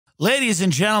Ladies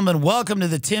and gentlemen, welcome to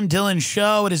the Tim Dillon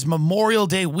Show. It is Memorial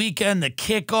Day weekend, the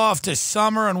kickoff to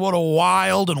summer, and what a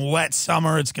wild and wet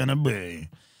summer it's going to be.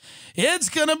 It's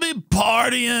going to be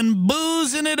partying,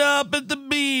 boozing it up at the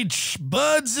beach,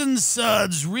 buds and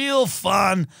suds, real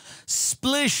fun,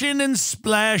 splishing and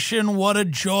splashing. What a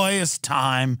joyous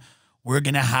time we're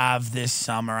going to have this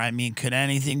summer. I mean, could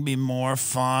anything be more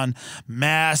fun?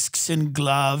 Masks and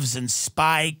gloves and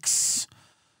spikes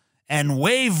and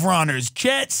wave runners,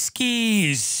 jet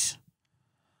skis,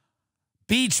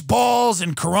 beach balls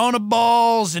and Corona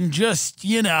balls, and just,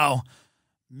 you know,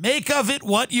 make of it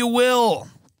what you will.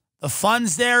 The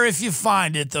fun's there if you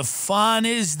find it. The fun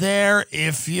is there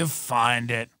if you find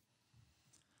it.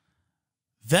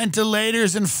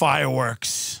 Ventilators and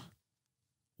fireworks.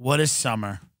 What a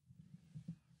summer.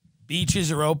 Beaches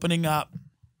are opening up.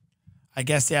 I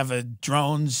guess they have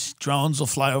drones. Drones will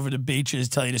fly over the beaches,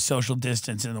 tell you to social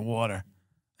distance in the water.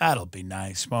 That'll be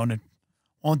nice, won't it?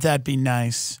 Won't that be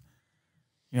nice?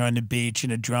 You're on the beach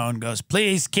and a drone goes,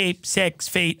 please keep 6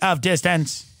 feet of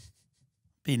distance.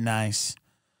 Be nice.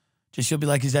 Just you'll be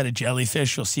like, is that a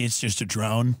jellyfish? You'll see it's just a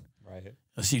drone. Right.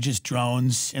 You'll see just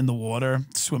drones in the water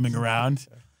swimming around.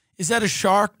 Is that a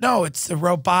shark? No, it's a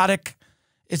robotic.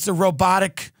 It's a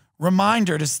robotic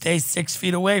reminder to stay 6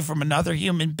 feet away from another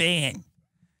human being.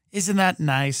 Isn't that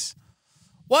nice?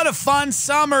 What a fun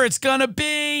summer it's gonna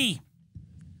be.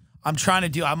 I'm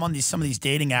on some of these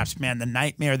dating apps, man. The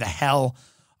nightmare, the hell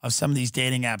of some of these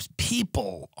dating apps.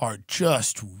 People are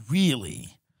just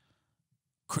really,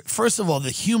 first of all, the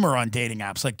humor on dating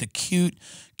apps, like the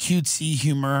cutesy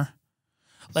humor.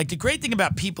 Like, the great thing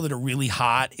about people that are really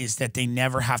hot is that they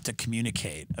never have to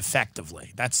communicate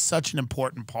effectively. That's such an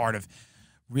important part of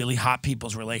really hot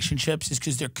people's relationships, is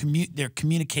because their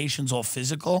communication's all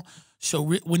physical. So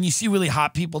when you see really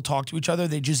hot people talk to each other,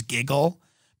 they just giggle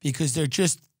because they're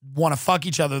just want to fuck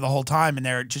each other the whole time, and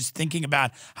they're just thinking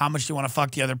about how much they want to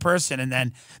fuck the other person, and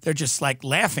then they're just like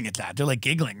laughing at that. They're like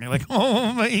giggling. They're like,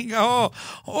 oh my God,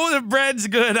 oh, the bread's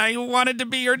good. I wanted to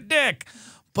be your dick.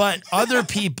 But other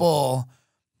people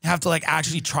have to like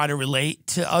actually try to relate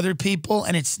to other people,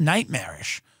 and it's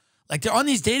nightmarish. Like, they're on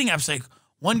these dating apps, like,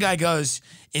 one guy goes,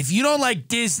 if you don't like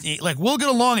Disney, like, we'll get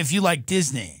along if you like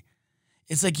Disney.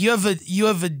 It's like, you have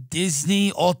a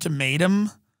Disney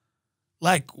ultimatum.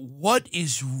 Like, what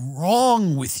is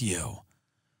wrong with you?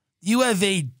 You have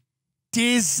a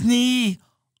Disney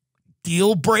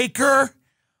deal breaker?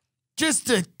 Just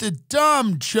the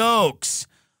dumb jokes.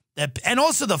 And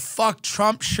also the fuck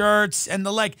Trump shirts and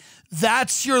the like,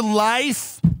 that's your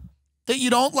life? That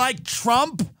you don't like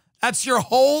Trump? That's your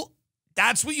whole...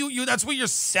 That's what that's what you're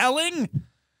selling?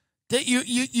 That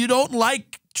you don't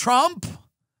like Trump?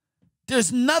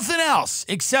 There's nothing else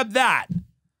except that.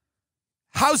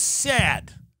 How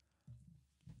sad.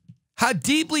 How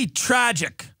deeply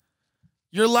tragic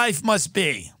your life must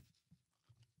be.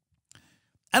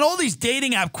 And all these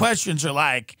dating app questions are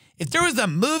like, if there was a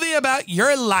movie about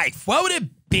your life, what would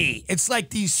it be? It's like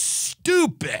these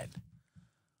stupid,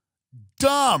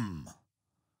 dumb,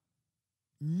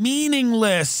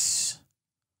 meaningless,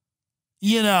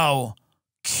 you know,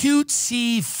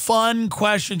 cutesy, fun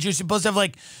questions. You're supposed to have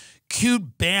like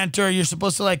cute banter. You're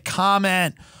supposed to like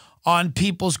comment on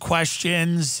people's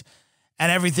questions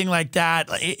and everything like that.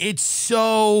 It's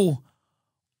so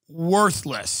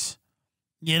worthless.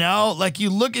 You know, like, you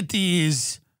look at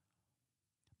these.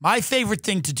 My favorite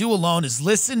thing to do alone is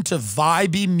listen to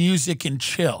vibey music and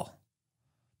chill.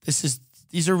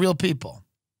 These are real people.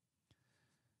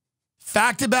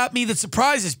 Fact about me that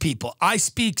surprises people: I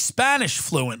speak Spanish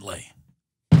fluently.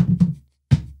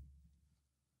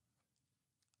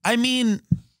 I mean,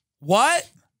 what?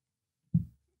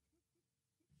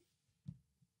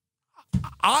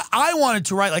 I wanted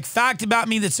to write, like, fact about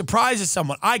me that surprises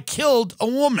someone: I killed a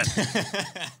woman.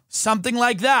 Something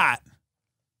like that.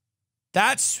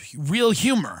 That's real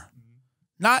humor.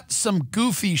 Not some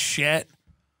goofy shit.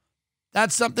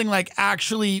 That's something like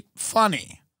actually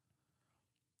funny.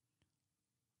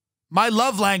 My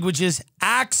love language is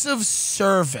acts of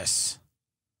service.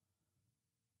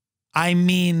 I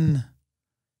mean,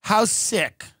 how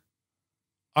sick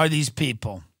are these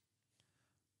people?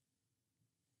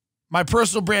 My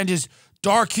personal brand is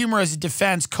dark humor as a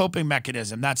defense coping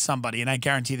mechanism. That's somebody, and I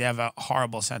guarantee they have a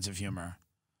horrible sense of humor.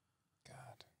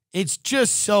 God. It's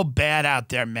just so bad out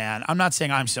there, man. I'm not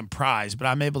saying I'm surprised, but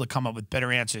I'm able to come up with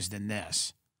better answers than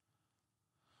this.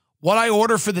 What I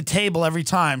order for the table every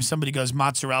time, somebody goes,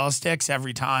 mozzarella sticks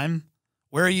every time.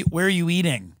 Where are you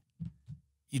eating?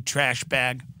 You trash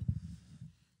bag.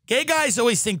 Gay guys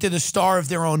always think they're the star of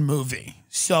their own movie.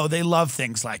 So they love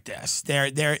things like this.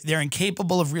 They're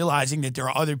incapable of realizing that there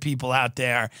are other people out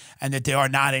there and that they are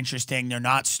not interesting. They're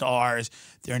not stars.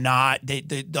 They're not.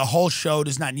 The whole show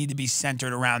does not need to be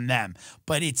centered around them.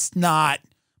 But it's not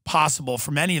possible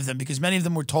for many of them because many of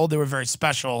them were told they were very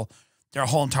special their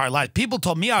whole entire life. People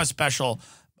told me I was special,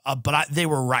 but they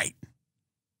were right.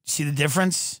 See the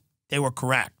difference? They were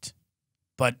correct.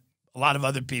 But a lot of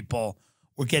other people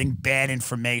were getting bad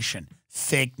information,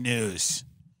 fake news.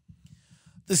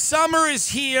 The summer is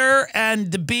here and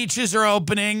the beaches are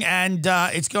opening, and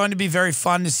it's going to be very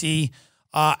fun to see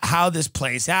how this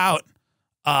plays out.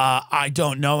 I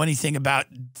don't know anything about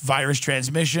virus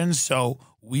transmission, so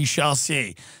we shall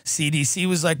see. CDC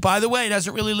was like, by the way, it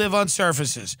doesn't really live on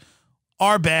surfaces.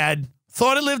 Our bad.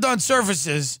 Thought it lived on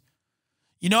surfaces.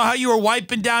 You know how you were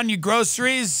wiping down your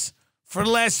groceries for the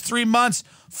last 3 months,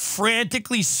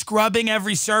 frantically scrubbing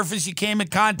every surface you came in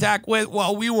contact with?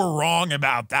 Well, we were wrong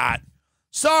about that.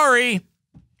 Sorry.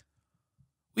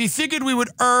 We figured we would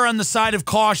err on the side of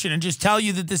caution and just tell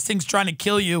you that this thing's trying to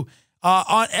kill you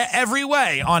on every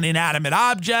way, on inanimate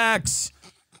objects,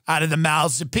 out of the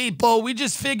mouths of people. We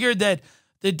just figured that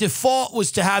the default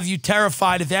was to have you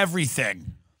terrified of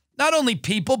everything. Not only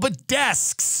people, but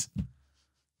desks,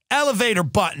 elevator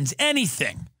buttons,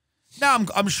 anything. Now,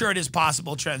 I'm sure it is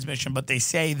possible transmission, but they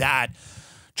say that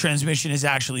transmission is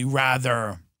actually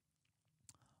rather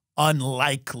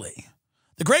unlikely.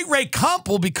 The great Ray Kump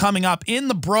will be coming up in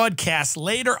the broadcast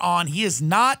later on. He is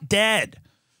not dead.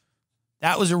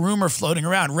 That was a rumor floating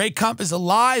around. Ray Kump is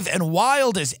alive and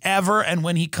wild as ever, and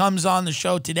when he comes on the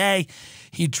show today,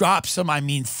 he drops some,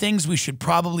 things we should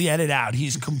probably edit out.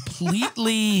 He's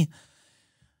completely,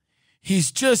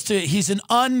 he's an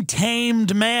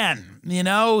untamed man. You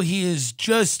know, he is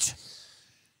just,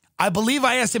 I believe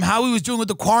I asked him how he was doing with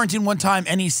the quarantine one time,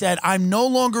 and he said, I'm no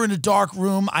longer in a dark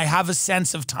room. I have a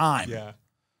sense of time. Yeah.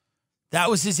 That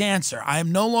was his answer. I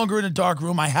am no longer in a dark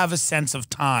room. I have a sense of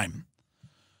time.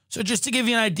 So just to give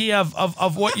you an idea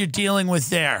of what you're dealing with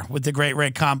there with the great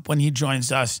Ray Kump when he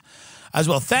joins us as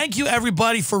well. Thank you,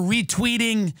 everybody, for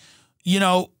retweeting,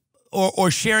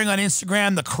 or sharing on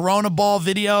Instagram the Corona Ball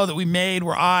video that we made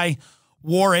where I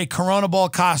wore a Corona Ball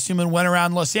costume and went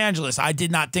around Los Angeles. I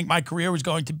did not think my career was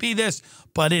going to be this,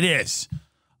 but it is.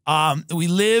 We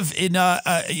live in,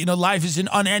 life is an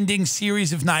unending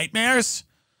series of nightmares.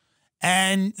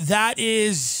 And that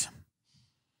is,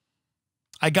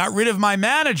 I got rid of my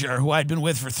manager who I'd been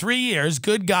with for 3 years.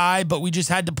 Good guy, but we just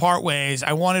had to part ways.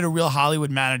 I wanted a real Hollywood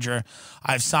manager.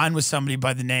 I've signed with somebody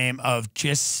by the name of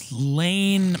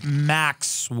Ghislaine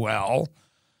Maxwell,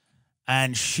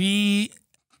 and she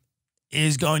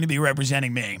is going to be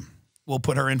representing me. We'll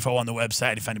put her info on the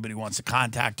website if anybody wants to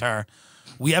contact her.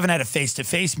 We haven't had a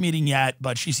face-to-face meeting yet,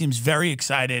 but she seems very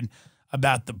excited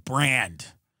about the brand.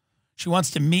 She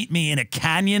wants to meet me in a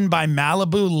canyon by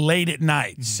Malibu late at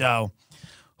night. So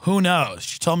who knows?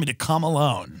 She told me to come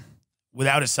alone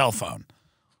without a cell phone.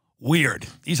 Weird.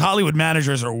 These Hollywood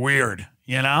managers are weird,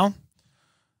 you know?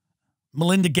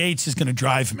 Melinda Gates is going to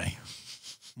drive me.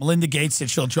 Melinda Gates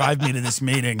said she'll drive me to this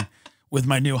meeting with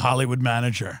my new Hollywood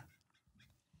manager.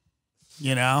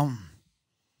 You know?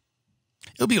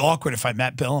 It'll be awkward if I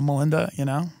met Bill and Melinda, you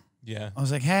know? Yeah. I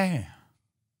was like, hey,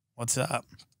 what's up?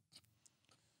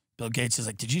 Bill Gates is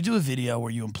like, did you do a video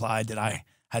where you implied that I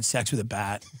had sex with a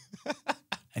bat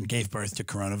and gave birth to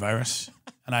coronavirus?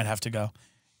 And I'd have to go,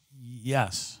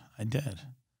 yes, I did.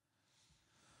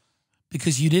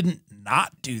 Because you didn't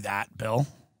not do that, Bill.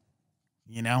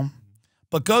 You know?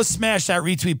 But go smash that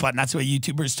retweet button. That's the way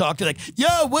YouTubers talk. They're like,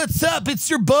 yo, what's up?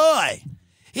 It's your boy.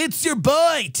 It's your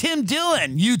boy, Tim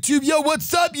Dillon. YouTube, yo,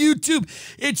 what's up, YouTube?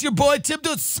 It's your boy, Tim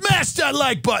Dillon. Smash that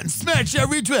like button. Smash that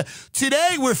retweet.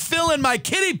 Today, we're filling my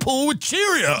kiddie pool with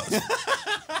Cheerios.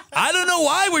 I don't know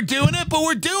why we're doing it, but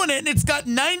we're doing it, and it's got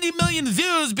 90 million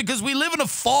views because we live in a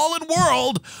fallen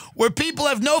world where people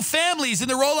have no families and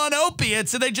they're all on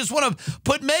opiates and they just want to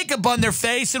put makeup on their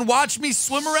face and watch me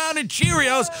swim around in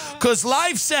Cheerios because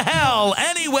life's a hell.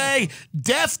 Anyway,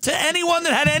 death to anyone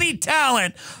that had any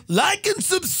talent. Like and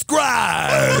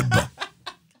subscribe.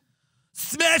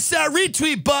 Smash that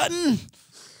retweet button.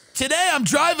 Today, I'm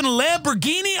driving a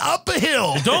Lamborghini up a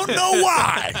hill. Don't know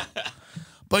why.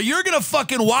 But you're going to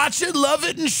fucking watch it, love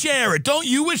it, and share it. Don't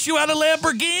you wish you had a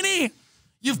Lamborghini?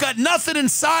 You've got nothing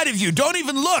inside of you. Don't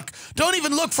even look. Don't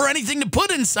even look for anything to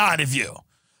put inside of you.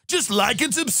 Just like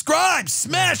and subscribe.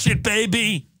 Smash it,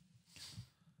 baby.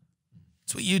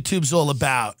 That's what YouTube's all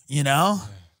about, you know?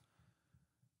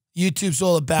 YouTube's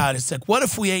all about. It's like, what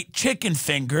if we ate chicken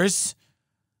fingers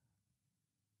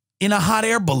in a hot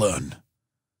air balloon?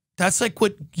 That's like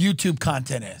what YouTube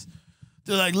content is.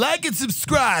 They're like and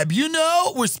subscribe. You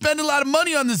know, we're spending a lot of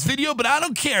money on this video, but I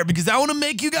don't care because I want to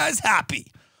make you guys happy.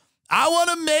 I want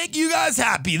to make you guys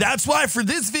happy. That's why for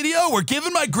this video, we're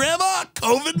giving my grandma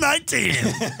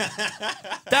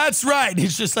COVID-19. That's right.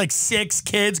 It's just like 6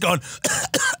 kids going,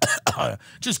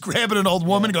 just grabbing an old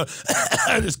woman and going,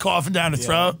 just coughing down her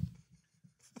throat.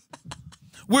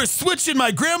 We're switching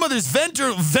my grandmother's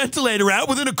ventilator out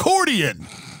with an accordion.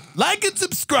 Like and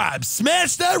subscribe.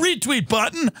 Smash that retweet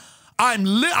button.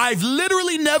 I've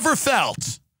literally never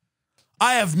felt.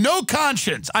 I have no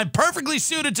conscience. I'm perfectly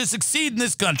suited to succeed in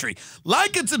this country.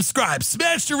 Like and subscribe.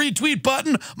 Smash the retweet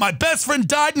button. My best friend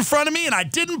died in front of me and I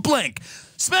didn't blink.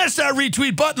 Smash that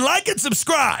retweet button. Like and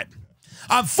subscribe.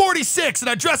 I'm 46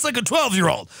 and I dress like a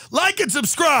 12-year-old. Like and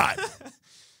subscribe.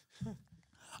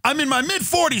 I'm in my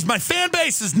mid-40s. My fan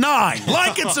base is 9.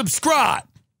 Like and subscribe.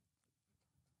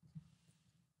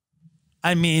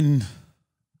 I mean,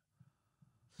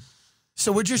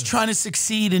 so we're just trying to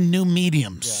succeed in new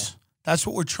mediums. Yeah. That's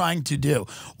what we're trying to do.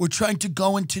 We're trying to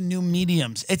go into new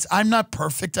mediums. I'm not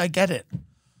perfect. I get it.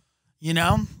 You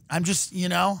know, I'm just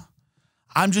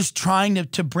trying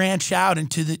to branch out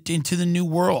into the new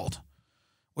world.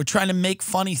 We're trying to make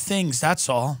funny things. That's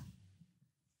all.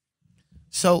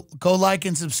 So go like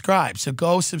and subscribe. So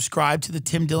go subscribe to the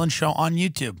Tim Dillon Show on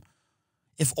YouTube.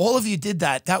 If all of you did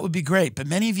that, that would be great. But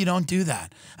many of you don't do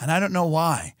that. And I don't know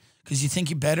why. Because you think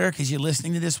you're better, because you're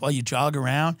listening to this while you jog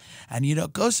around, and you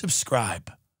don't. Go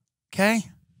subscribe, okay?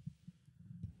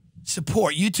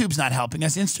 Support. YouTube's not helping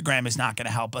us. Instagram is not going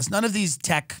to help us. None of these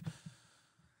tech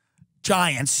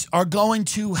giants are going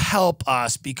to help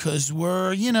us because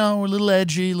we're, we're a little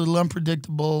edgy, a little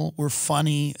unpredictable. We're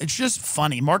funny. It's just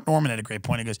funny. Mark Norman had a great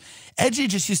point. He goes, edgy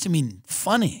just used to mean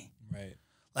funny. Right.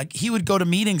 Like, he would go to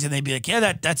meetings, and they'd be like,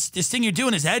 yeah, that's this thing you're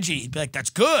doing is edgy. He'd be like,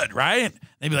 that's good, right?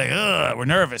 They'd be like, ugh, we're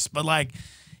nervous. But, like,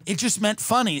 it just meant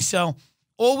funny. So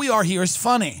all we are here is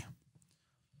funny.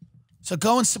 So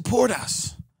go and support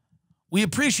us. We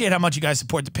appreciate how much you guys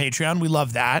support the Patreon. We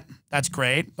love that. That's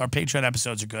great. Our Patreon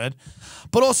episodes are good.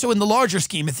 But also in the larger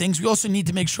scheme of things, we also need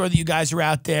to make sure that you guys are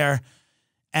out there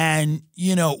and,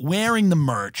 wearing the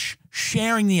merch,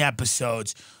 sharing the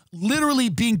episodes, literally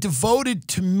being devoted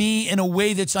to me in a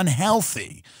way that's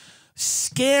unhealthy,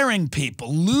 scaring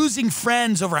people, losing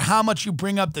friends over how much you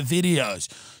bring up the videos,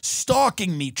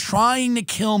 stalking me, trying to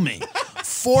kill me,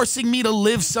 forcing me to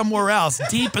live somewhere else,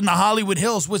 deep in the Hollywood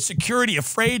Hills with security,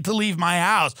 afraid to leave my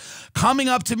house, coming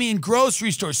up to me in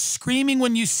grocery stores, screaming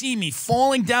when you see me,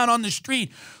 falling down on the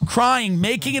street, crying,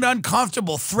 making it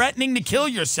uncomfortable, threatening to kill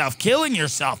yourself, killing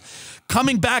yourself,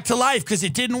 coming back to life because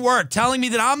it didn't work, telling me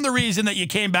that I'm the reason that you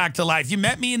came back to life. You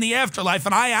met me in the afterlife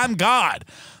and I am God.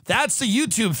 That's the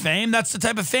YouTube fame. That's the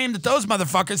type of fame that those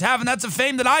motherfuckers have, and that's a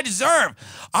fame that I deserve.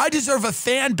 I deserve a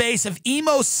fan base of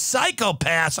emo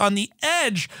psychopaths on the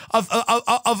edge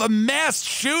of a mass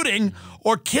shooting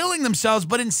or killing themselves,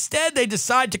 but instead they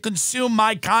decide to consume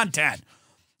my content.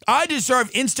 I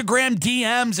deserve Instagram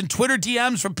DMs and Twitter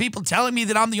DMs from people telling me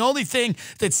that I'm the only thing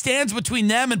that stands between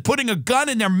them and putting a gun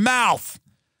in their mouth.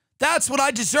 That's what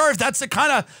I deserve. That's the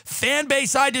kind of fan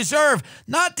base I deserve.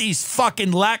 Not these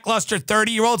fucking lackluster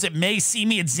 30-year-olds that may see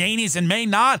me at Zanies and may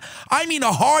not. I mean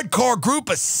a hardcore group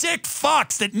of sick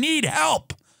fucks that need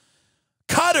help.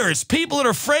 Cutters, people that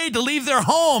are afraid to leave their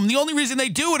home. The only reason they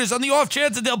do it is on the off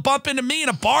chance that they'll bump into me in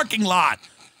a parking lot.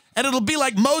 And it'll be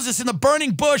like Moses in the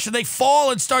burning bush and they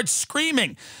fall and start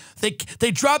screaming. They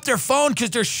drop their phone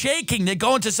because they're shaking. They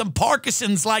go into some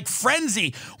Parkinson's-like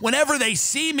frenzy whenever they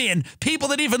see me, and people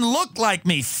that even look like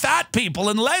me, fat people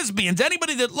and lesbians,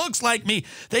 anybody that looks like me,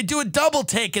 they do a double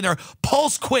take and their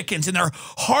pulse quickens and their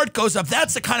heart goes up.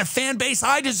 That's the kind of fan base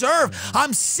I deserve.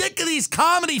 I'm sick of these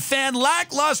comedy fan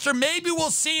lackluster. Maybe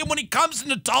we'll see him when he comes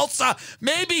into Tulsa.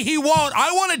 Maybe he won't.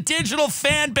 I want a digital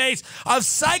fan base of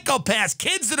psychopaths,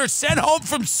 kids that are sent home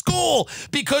from school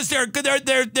because they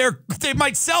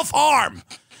might self-harm.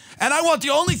 And I want the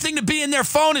only thing to be in their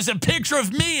phone is a picture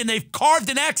of me, and they've carved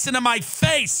an X into my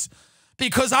face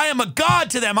because I am a god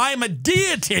to them. I am a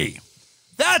deity.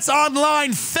 That's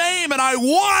online fame, and I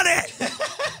want it.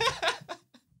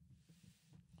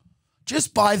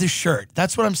 Just buy the shirt.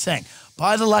 That's what I'm saying.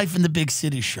 Buy the Life in the Big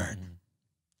City shirt.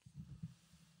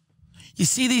 You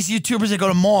see these YouTubers that go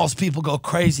to malls, people go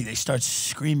crazy. They start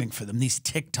screaming for them. These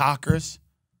TikTokers.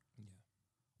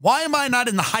 Why am I not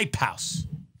in the Hype House?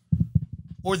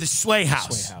 Or the Sway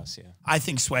House. Sway House, yeah. I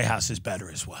think Sway House is better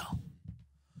as well.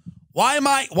 Why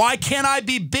can't I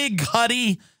be Big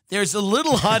Huddy? There's a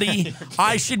Little Huddy.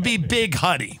 I should be Big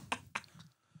Huddy.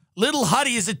 Little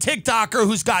Huddy is a TikToker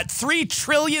who's got 3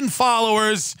 trillion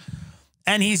followers,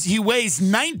 and he weighs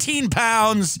 19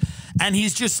 pounds, And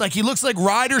he's just like, he looks like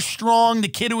Ryder Strong, the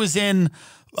kid who was in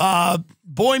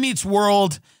Boy Meets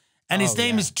World. And his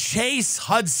name is Chase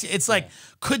Hudson. It's like,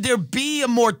 could there be a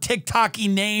more TikTok-y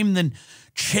name than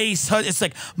Chase Hudson? It's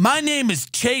like, my name is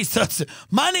Chase Hudson.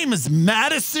 My name is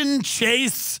Madison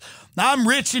Chase. I'm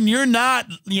rich and you're not,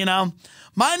 you know.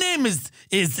 My name is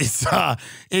Gucci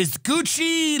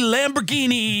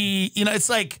Lamborghini. You know, it's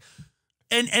like,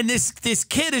 and this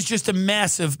kid is just a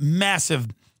massive, massive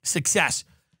success.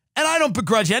 And I don't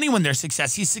begrudge anyone their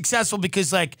success. He's successful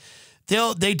because, like,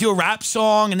 they do a rap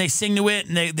song and they sing to it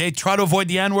and they try to avoid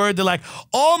the N-word. They're like,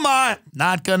 oh my,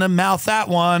 not gonna mouth that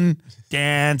one.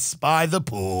 Dance by the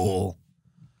pool.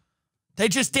 They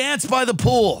just dance by the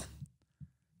pool.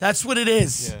 That's what it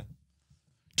is. Yeah.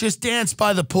 Just dance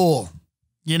by the pool,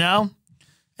 you know?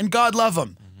 And God love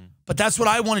them. But that's what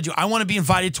I want to do. I want to be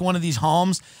invited to one of these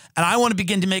homes and I want to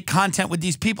begin to make content with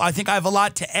these people. I think I have a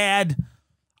lot to add.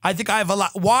 I think I have a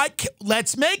lot.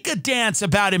 Let's make a dance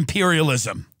about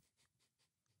imperialism.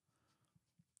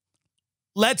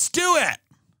 Let's do it.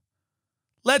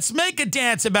 Let's make a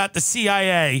dance about the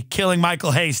CIA killing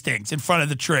Michael Hastings in front of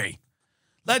the tree.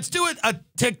 Let's do it. A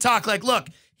TikTok like, look,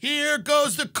 here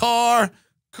goes the car.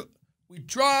 We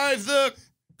drive the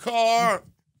car.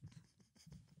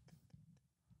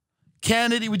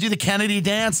 Kennedy, we do the Kennedy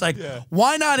dance. Like,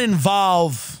 why not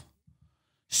involve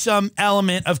some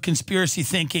element of conspiracy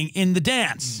thinking in the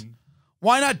dance?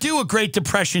 Why not do a Great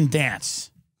Depression dance?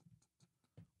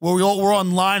 Where we're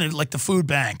online at like the food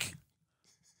bank.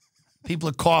 People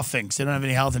are coughing because they don't have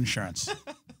any health insurance.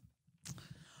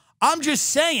 I'm just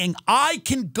saying I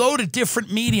can go to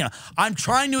different media. I'm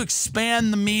trying to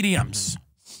expand the mediums.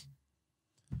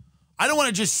 I don't want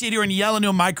to just sit here and yell into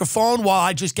a microphone while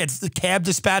I just get the cab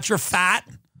dispatcher fat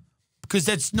because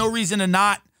that's no reason to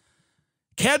not.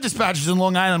 Cab dispatchers in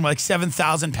Long Island were like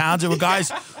 7,000 pounds. There were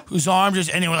guys whose arms just,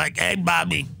 and they were like, hey,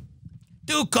 Bobby,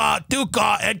 two car,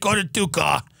 headquarters, two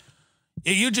car.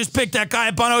 You just picked that guy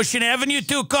up on Ocean Avenue,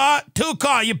 two car.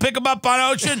 You pick him up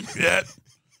on Ocean? Yeah.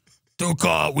 Two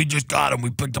car, we just got him.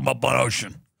 We picked him up on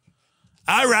Ocean.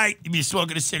 All right. You be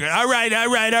smoking a cigarette. All right.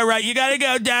 You got to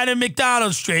go down to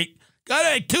McDonald Street.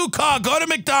 Two car, go to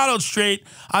McDonald Street.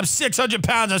 I'm 600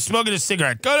 pounds. I'm smoking a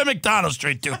cigarette. Go to McDonald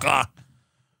Street, two car.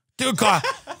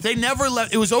 They never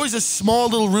left. It was always a small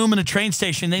little room in a train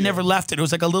station. They never left it. It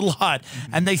was like a little hut.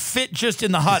 And they fit just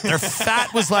in the hut. Their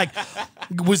fat was like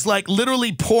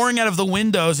literally pouring out of the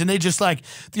windows. And they just like,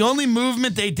 the only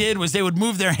movement they did was they would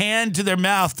move their hand to their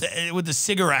mouth with the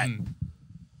cigarette.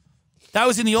 That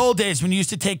was in the old days when you used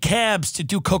to take cabs to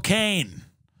do cocaine,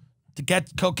 to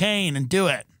get cocaine and do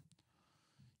it.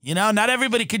 You know, not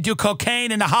everybody could do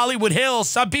cocaine in the Hollywood Hills.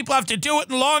 Some people have to do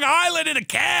it in Long Island in a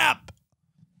cab.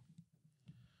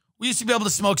 We used to be able to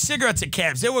smoke cigarettes at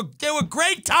cabs. There were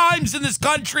great times in this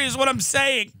country is what I'm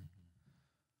saying.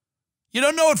 You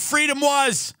don't know what freedom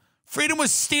was. Freedom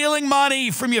was stealing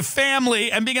money from your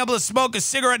family and being able to smoke a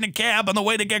cigarette in a cab on the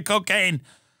way to get cocaine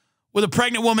with a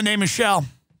pregnant woman named Michelle.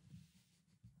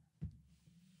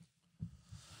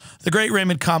 The great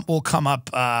Raymond Kump will come up,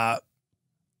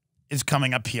 is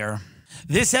coming up here.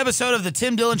 This episode of the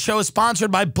Tim Dillon Show is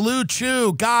sponsored by Blue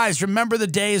Chew. Guys, remember the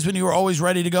days when you were always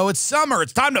ready to go? It's summer.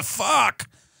 It's time to fuck.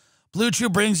 Blue Chew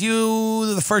brings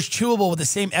you the first chewable with the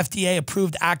same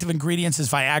FDA-approved active ingredients as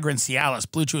Viagra and Cialis.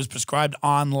 Blue Chew is prescribed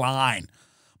online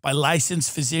by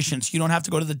licensed physicians. You don't have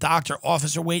to go to the doctor,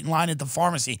 office, or wait in line at the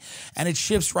pharmacy, and it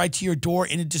ships right to your door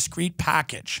in a discreet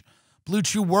package. Blue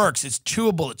Chew works. It's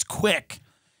chewable. It's quick.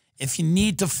 If you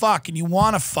need to fuck and you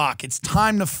want to fuck, it's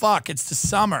time to fuck. It's the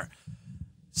summer.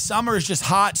 Summer is just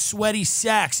hot, sweaty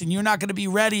sex, and you're not going to be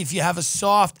ready if you have a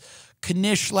soft,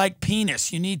 Knish-like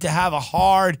penis. You need to have a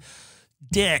hard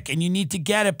dick, and you need to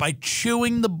get it by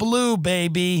chewing the blue,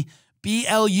 baby.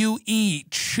 B-L-U-E,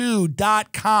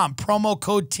 chew.com, promo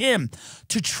code TIM,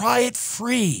 to try it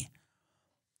free.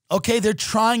 Okay, they're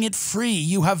trying it free.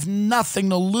 You have nothing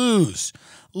to lose.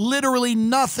 Literally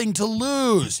nothing to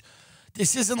lose.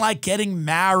 This isn't like getting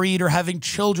married or having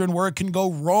children where it can go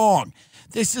wrong.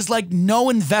 This is like no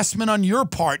investment on your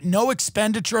part, no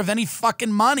expenditure of any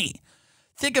fucking money.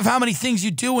 Think of how many things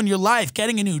you do in your life,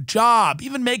 getting a new job,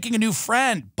 even making a new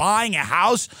friend, buying a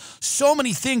house. So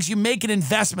many things you make an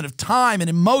investment of time and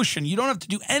emotion. You don't have to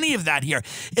do any of that here.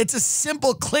 It's a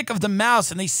simple click of the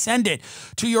mouse and they send it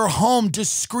to your home,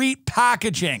 discreet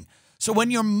packaging. So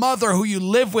when your mother, who you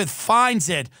live with, finds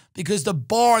it because the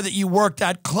bar that you worked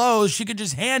at closed, she could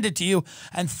just hand it to you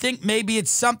and think maybe it's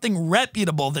something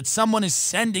reputable that someone is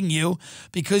sending you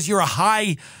because you're a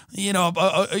high, you know,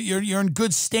 you're in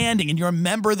good standing and you're a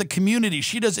member of the community.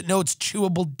 She doesn't know it's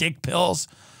chewable dick pills.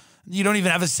 You don't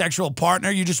even have a sexual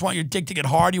partner. You just want your dick to get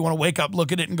hard. You want to wake up,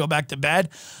 look at it, and go back to bed.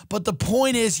 But the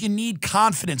point is you need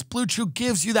confidence. Blue Chew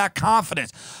gives you that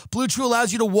confidence. Blue Chew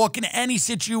allows you to walk into any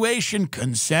situation,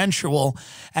 consensual,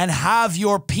 and have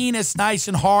your penis nice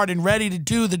and hard and ready to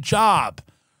do the job.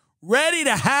 Ready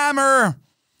to hammer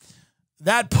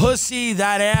that pussy,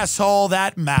 that asshole,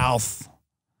 that mouth.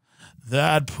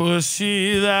 That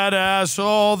pussy, that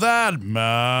asshole, that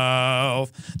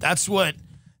mouth. That's what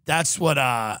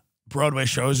Broadway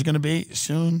shows are going to be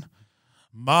soon.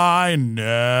 My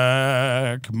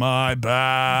neck, my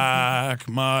back,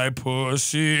 my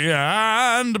pussy,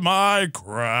 and my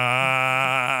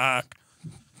crack.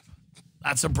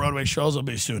 That's what Broadway shows will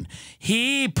be soon.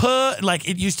 He put, like,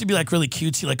 it used to be like really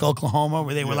cutesy, like Oklahoma,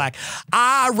 where they were like,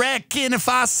 I reckon if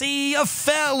I see a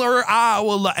feller, I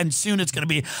will, and soon it's going to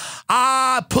be,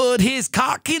 I put his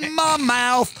cock in my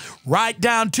mouth, right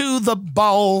down to the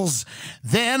balls.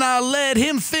 Then I let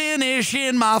him finish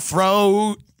in my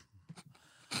throat.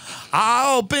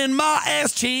 I opened my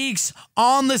ass cheeks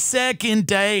on the second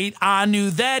date. I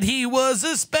knew that he was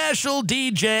a special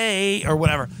DJ or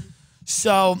whatever.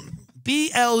 So,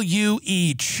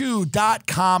 BLUE,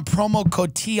 chew.com, promo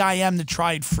code TIM to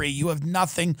try it free. You have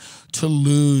nothing to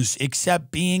lose except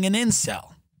being an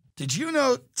incel. Did you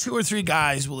know 2 or 3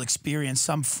 guys will experience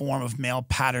some form of male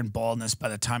pattern baldness by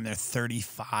the time they're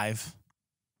 35?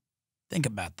 Think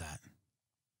about that.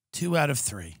 2 out of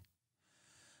 3.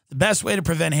 The best way to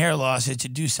prevent hair loss is to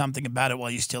do something about it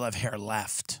while you still have hair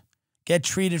left. Get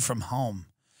treated from home.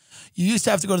 You used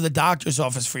to have to go to the doctor's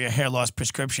office for your hair loss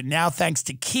prescription. Now, thanks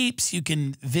to Keeps, you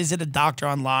can visit a doctor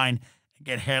online and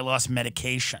get hair loss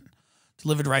medication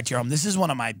delivered right to your home. This is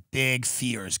one of my big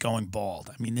fears, going bald.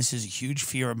 I mean, this is a huge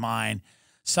fear of mine.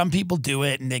 Some people do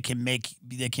it and they can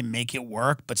make it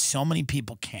work, but so many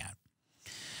people can't.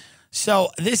 So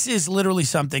this is literally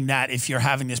something that if you're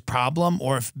having this problem,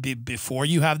 or if before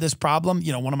you have this problem,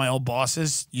 you know, one of my old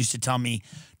bosses used to tell me,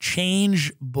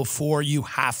 change before you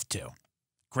have to.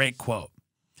 Great quote.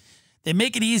 They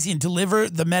make it easy and deliver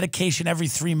the medication every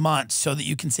 3 months so that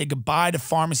you can say goodbye to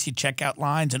pharmacy checkout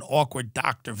lines and awkward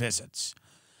doctor visits.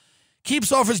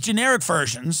 Keeps offers generic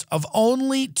versions of the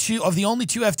only 2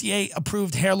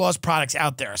 FDA-approved hair loss products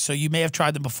out there. So you may have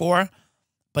tried them before,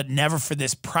 but never for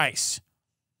this price.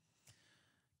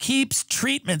 Keeps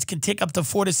treatments can take up to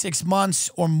 4 to 6 months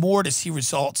or more to see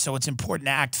results, so it's important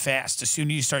to act fast. The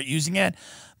sooner you start using it,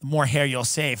 the more hair you'll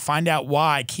save. Find out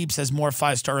why Keeps has more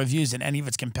 5-star reviews than any of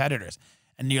its competitors,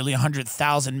 and nearly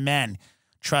 100,000 men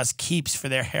trust Keeps for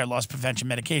their hair loss prevention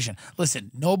medication.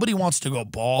 Listen, nobody wants to go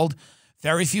bald.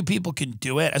 Very few people can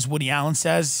do it. As Woody Allen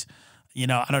says, you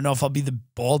know, I don't know if I'll be the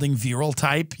balding virile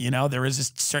type. You know, there is a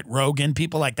certain Rogan,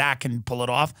 people like that can pull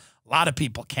it off. A lot of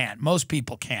people can't. Most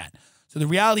people can't. So the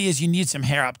reality is you need some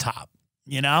hair up top,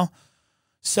 you know?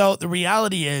 So the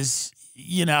reality is,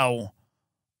 you know,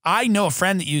 I know a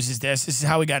friend that uses this. This is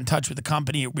how we got in touch with the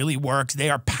company. It really works. They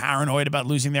are paranoid about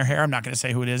losing their hair. I'm not going to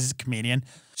say who it is. It's a comedian.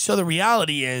 So the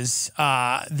reality is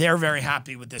they're very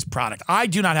happy with this product. I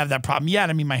do not have that problem yet.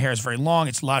 I mean, my hair is very long.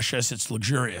 It's luscious. It's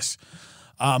luxurious.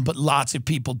 But lots of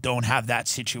people don't have that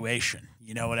situation.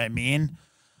 You know what I mean?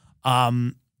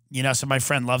 You know, so my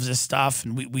friend loves this stuff,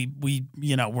 and we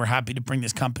you know, we're happy to bring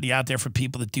this company out there for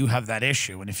people that do have that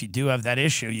issue. And if you do have that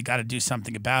issue, you got to do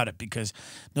something about it, because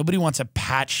nobody wants a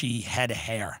patchy head of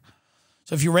hair.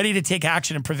 So if you're ready to take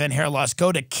action and prevent hair loss,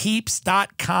 go to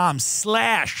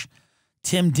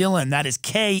keeps.com/Tim Dillon. That is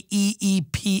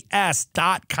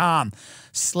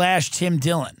KEEPS.com/Tim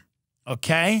Dillon.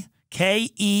 Okay?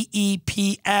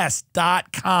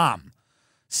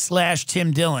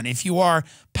 KEEPS.com/Tim Dillon. If you are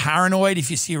paranoid,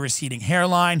 if you see a receding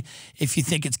hairline, if you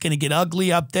think it's going to get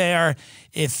ugly up there,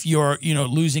 if you're, you know,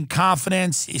 losing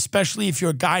confidence, especially if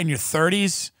you're a guy in your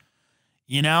 30s,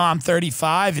 you know, I'm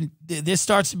 35, and this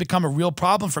starts to become a real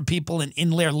problem for people in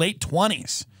their late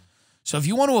 20s. So if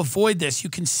you want to avoid this, you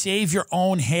can save your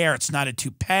own hair. It's not a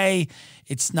toupee.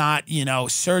 It's not, you know,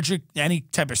 any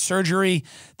type of surgery.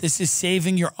 This is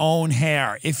saving your own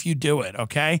hair if you do it,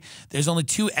 okay? There's only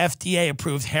 2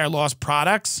 FDA-approved hair loss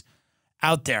products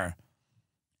out there.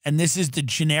 And this is the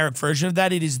generic version of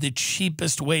that. It is the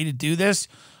cheapest way to do this,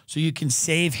 so you can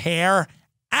save hair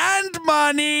and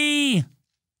money.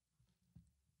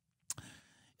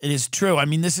 It is true. I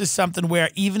mean, this is something where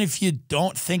even if you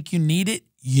don't think you need it,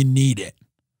 you need it.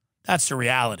 That's the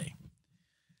reality.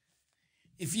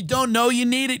 If you don't know you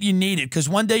need it, you need it, because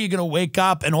one day you're going to wake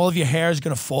up and all of your hair is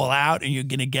going to fall out, and you're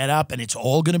going to get up and it's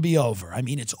all going to be over. I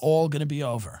mean, it's all going to be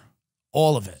over.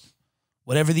 All of it.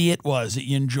 Whatever the it was that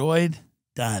you enjoyed,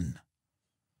 done.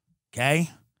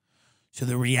 Okay? So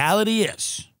the reality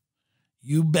is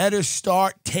You better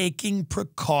start taking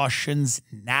precautions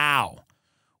now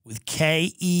with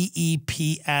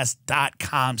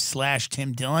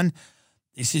KEEPS.com/Tim Dillon.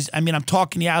 This is, I'm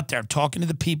talking to you out there. I'm talking to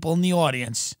the people in the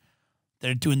audience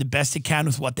that are doing the best they can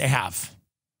with what they have.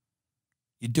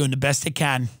 You're doing the best they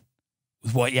can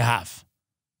with what you have.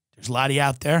 There's a lot of you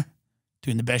out there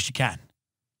doing the best you can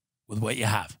with what you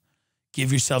have.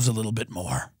 Give yourselves a little bit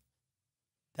more.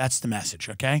 That's the message,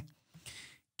 okay?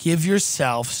 Give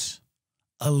yourselves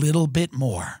a little bit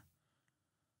more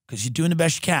because you're doing the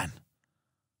best you can.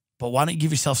 But why don't you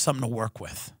give yourself something to work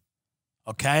with,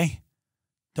 okay?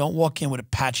 Don't walk in with a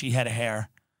patchy head of hair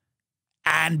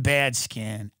and bad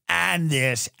skin and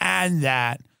this and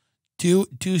that. Do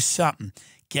something.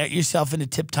 Get yourself into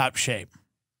tip-top shape,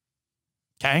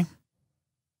 okay?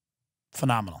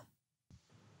 Phenomenal.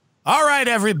 All right,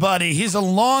 everybody. He's a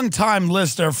long-time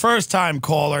listener, first-time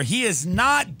caller. He is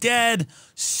not dead.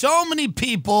 So many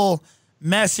people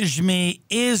messaged me,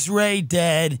 is Ray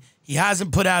dead? He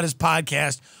hasn't put out his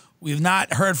podcast. We've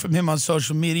not heard from him on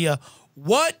social media.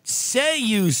 What say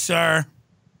you, sir?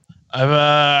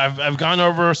 I've gone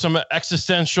over some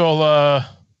existential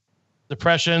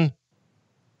depression.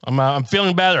 I'm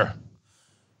feeling better.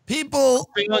 People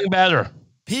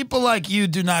like you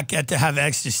do not get to have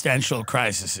existential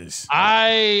crises.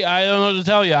 I don't know what to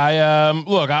tell you.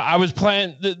 I was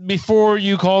planning before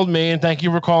you called me, and thank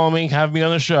you for calling me, having me on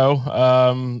the show.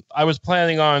 I was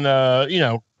planning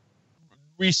on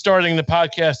restarting the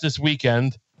podcast this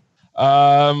weekend.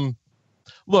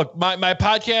 Look, my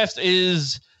podcast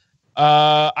is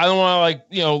I don't want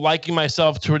to liking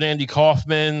myself to an Andy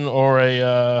Kaufman or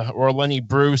a Lenny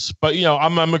Bruce, but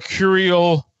I'm a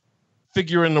mercurial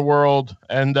figure in the world,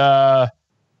 and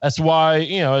that's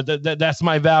why that's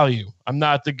my value. I'm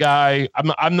not the guy.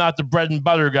 I'm not the bread and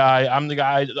butter guy. I'm the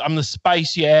guy. I'm the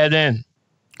spice you add in.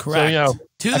 Correct. So,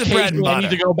 to the bread and butter. I need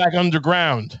to go back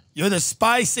underground. You're the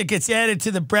spice that gets added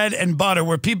to the bread and butter,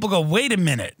 where people go, "Wait a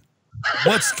minute,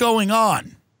 what's going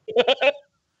on?"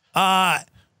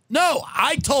 No,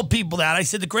 I told people that. I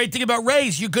said the great thing about Ray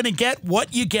is you're going to get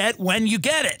what you get when you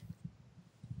get it.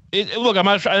 Look, I'm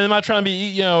not trying to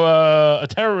be a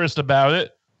terrorist about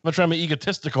it. I'm not trying to be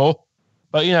egotistical,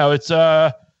 but it's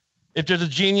if there's a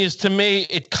genius to me,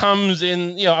 it comes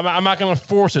in. I'm not going to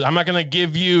force it. I'm not going to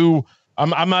give you.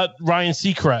 I'm not Ryan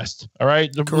Seacrest. All right,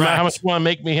 correct. No matter how much you want to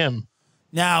make me him.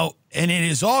 Now, and it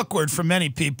is awkward for many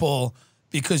people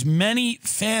because many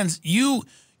fans you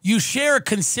share a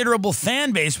considerable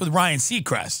fan base with Ryan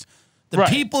Seacrest. The right.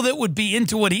 People that would be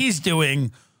into what he's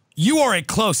doing, you are a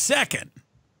close second.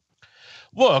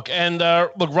 Look,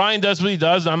 Ryan does what he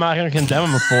does. I'm not going to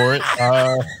condemn him for it.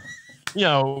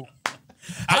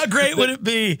 How great would it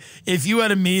be if you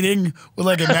had a meeting with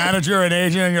like a manager or an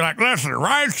agent and you're like, listen,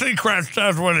 Ryan Seacrest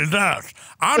does what he does.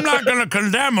 I'm not going to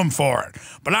condemn him for it,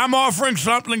 but I'm offering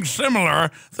something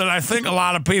similar that I think a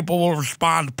lot of people will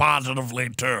respond positively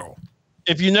to.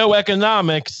 If you know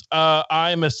economics,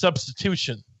 I'm a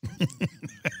substitution.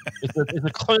 It's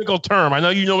a clinical term. I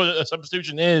know you know what a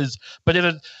substitution is, but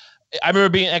I remember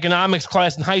being in economics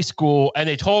class in high school, and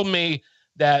they told me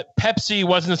that Pepsi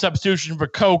wasn't a substitution for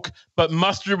Coke, but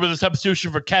mustard was a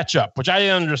substitution for ketchup, which I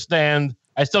didn't understand.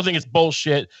 I still think it's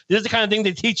bullshit. This is the kind of thing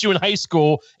they teach you in high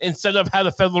school instead of how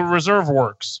the Federal Reserve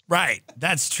works. Right.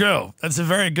 That's true. That's a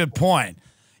very good point.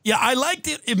 Yeah, I liked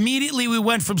it. Immediately we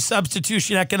went from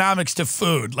substitution economics to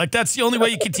food. Like, that's the only way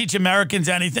you can teach Americans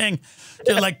anything.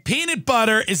 They're like, peanut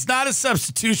butter is not a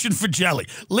substitution for jelly.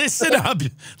 Listen up,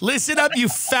 you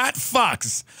fat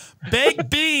fucks. Baked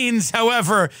beans,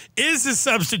 however, is a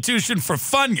substitution for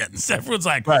Funyuns. Everyone's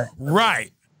like,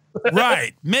 right.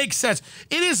 Makes sense.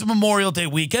 It is Memorial Day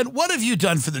weekend. What have you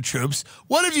done for the troops?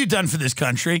 What have you done for this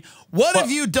country? What have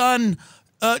you done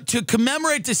to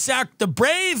commemorate the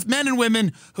brave men and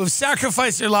women who have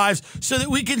sacrificed their lives so that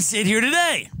we can sit here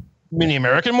today? You mean the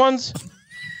American ones?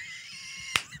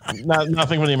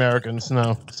 Nothing for the Americans.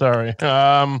 No, sorry.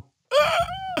 There's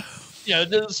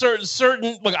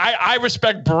certain. Look, I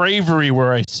respect bravery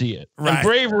where I see it. Right. And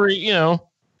bravery, you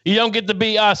don't get to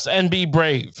be us and be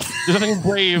brave. There's nothing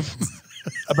brave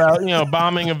about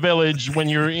bombing a village when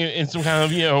you're in some kind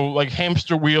of like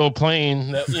hamster wheel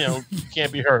plane that you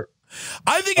can't be hurt.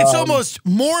 I think it's almost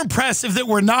more impressive that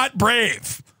we're not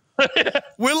brave.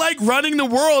 We're like running the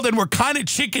world and we're kind of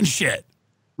chicken shit.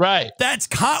 Right.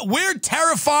 We're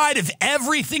terrified of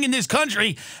everything in this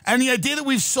country, and the idea that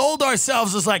we've sold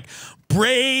ourselves as like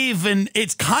brave, and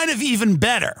it's kind of even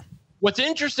better. What's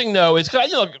interesting though is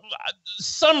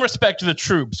some respect to the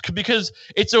troops, because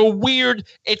it's a weird.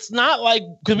 It's not like,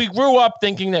 because we grew up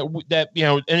thinking that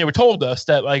and they were told us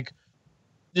that like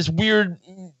this weird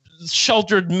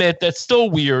sheltered myth that's still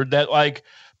weird that like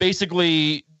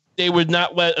basically they would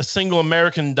not let a single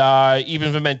American die, even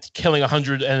if it meant killing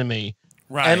 100 enemy.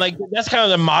 Right. And like that's kind of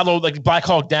the model, like Black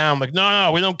Hawk Down. Like,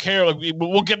 no, we don't care. Like,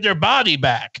 we'll get their body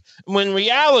back. When in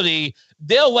reality,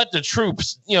 they'll let the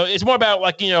troops. You know, it's more about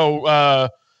like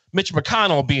Mitch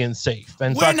McConnell being safe.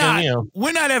 And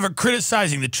we're not ever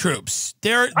criticizing the troops.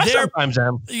 I sometimes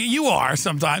am. You are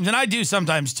sometimes, and I do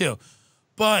sometimes too.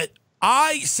 But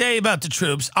I say about the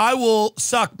troops, I will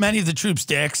suck many of the troops'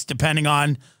 dicks, depending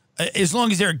on, as long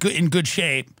as they're in good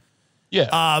shape.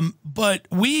 Yeah. But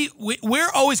we're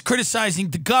always criticizing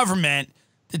the government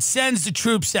that sends the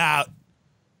troops out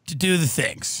to do the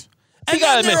things. And you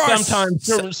gotta admit, sometimes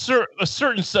a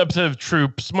certain subset of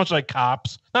troops, much like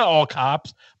cops, not all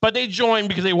cops, but they join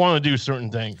because they want to do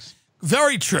certain things.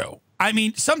 Very true. I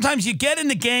mean, sometimes you get in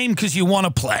the game because you want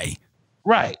to play.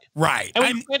 Right. Right. And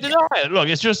we can't deny it. Look,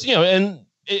 it's just, and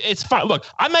it's fine. Look,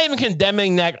 I'm not even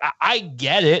condemning that. I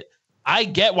get it. I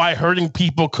get why hurting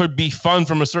people could be fun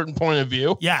from a certain point of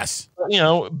view. Yes.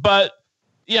 But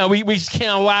we just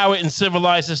can't allow it in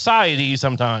civilized society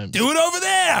sometimes. Do it over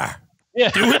there. Yeah.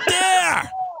 Do it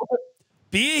there.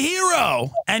 Be a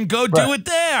hero and go do it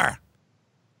there.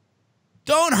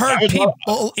 Don't hurt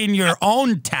people in your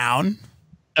own town.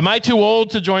 Am I too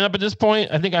old to join up at this point?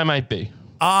 I think I might be.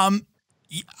 I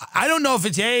don't know if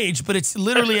it's age, but it's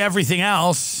literally everything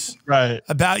else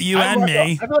about you and me.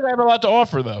 I feel like I have a lot to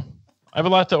offer, though. I have a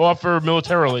lot to offer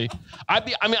militarily.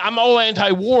 I'm all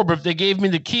anti-war, but if they gave me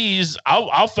the keys,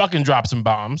 I'll fucking drop some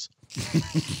bombs.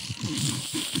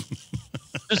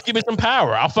 Just give me some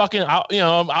power.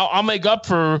 I'll make up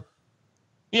for.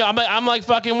 I'm like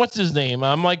fucking what's his name?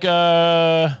 I'm like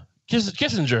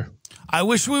Kissinger. I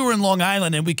wish we were in Long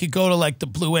Island and we could go to like the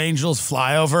Blue Angels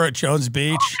flyover at Jones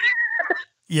Beach.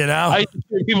 I used to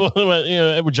see people who went,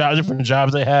 different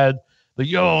jobs they had. Like,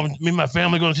 yo, me and my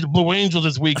family going to see the Blue Angels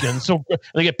this weekend. So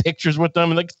they get pictures with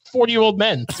them and like 40-year-old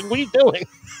men. So, what are you doing?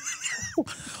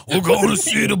 We're going to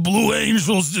see the Blue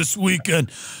Angels this weekend.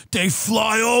 They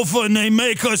fly over and they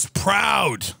make us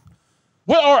proud.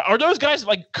 What are those guys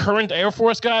like current Air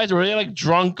Force guys, or are they like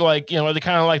drunk? Like, are they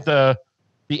kind of like the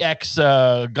ex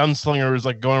gunslingers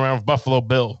like going around with Buffalo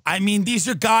Bill? I mean, these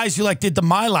are guys who like did the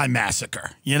My Lai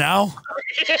massacre, these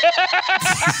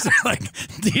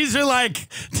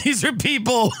are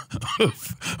people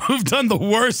who've done the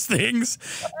worst things.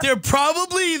 They're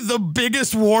probably the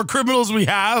biggest war criminals we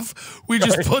have. We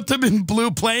just put them in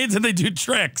blue planes and they do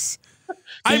tricks.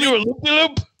 I mean, do a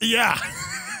loop-de-loop? Yeah.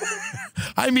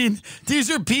 I mean,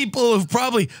 these are people who've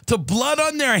probably, the blood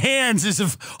on their hands is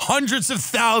of hundreds of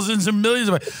thousands and millions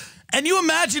of. And you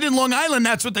imagine in Long Island,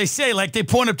 that's what they say. Like they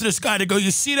point up to the sky to go, you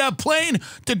see that plane?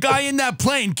 The guy in that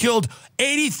plane killed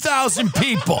 80,000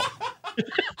 people.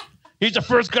 He's the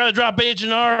first guy to drop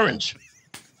Agent Orange.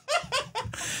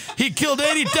 He killed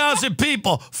 80,000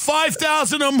 people.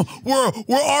 5,000 of them were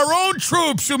our own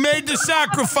troops who made the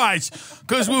sacrifice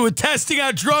because we were testing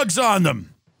out drugs on them.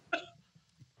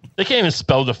 They can't even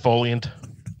spell defoliant.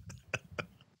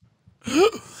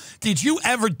 Did you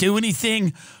ever do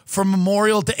anything for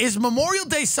Memorial Day? Is Memorial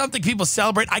Day something people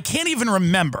celebrate? I can't even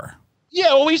remember.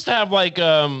 Yeah, well, we used to have like,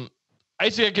 I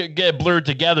used to get it blurred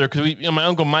together because my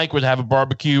Uncle Mike would have a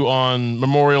barbecue on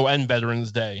Memorial and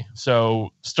Veterans Day. So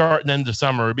start and end of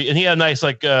summer. And he had a nice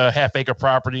like half-acre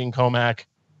property in Comac.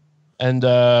 And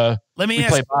let me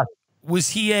ask, was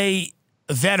he a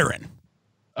veteran?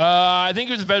 I think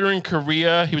he was a veteran in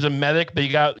Korea. He was a medic, but he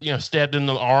got stabbed in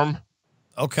the arm.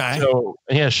 Okay. So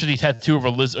and he had a shitty tattoo of a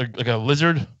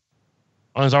lizard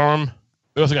on his arm.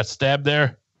 He also got stabbed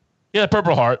there. He had a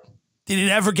Purple Heart. Did it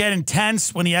ever get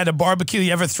intense when he had a barbecue?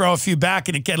 You ever throw a few back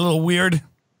and it get a little weird?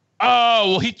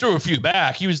 Oh, well, he threw a few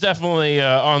back. He was definitely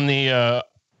on the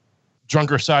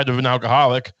drunker side of an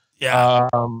alcoholic. Yeah.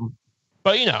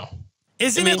 But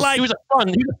isn't it like he was a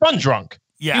fun drunk.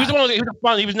 Yeah. He was one of the,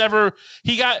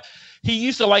 he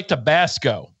used to like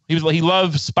Tabasco. He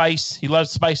loved spice. He loved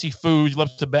spicy food. He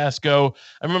loved Tabasco.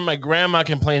 I remember my grandma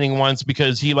complaining once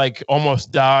because he like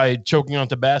almost died choking on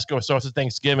Tabasco sauce at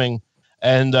Thanksgiving.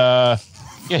 And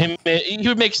he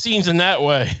would make scenes in that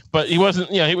way, but he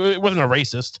wasn't, he wasn't a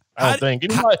racist, I don't think. He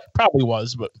probably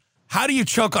was, but. How do you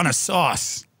choke on a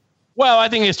sauce? Well, I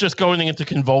think it's just going into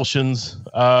convulsions.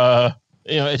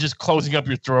 It's just closing up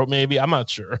your throat, maybe. I'm not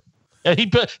sure. And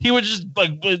he would just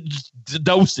just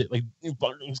dose it, like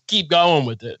just keep going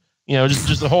with it.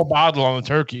 Just a whole bottle on the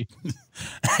turkey.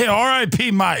 Hey,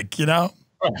 R.I.P. Mike.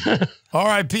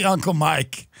 R.I.P. Uncle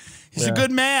Mike. He's a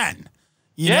good man.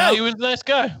 He was a nice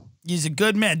guy. He's a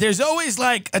good man. There's always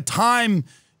like a time,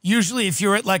 usually if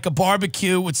you're at like a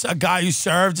barbecue with a guy who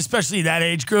served, especially that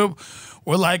age group,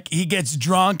 where like he gets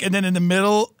drunk and then in the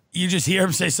middle you just hear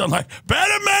him say something like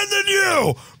 "better men than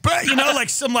you," but you know, like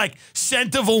some like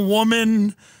scent of a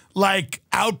woman like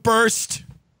outburst.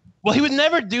 Well, he would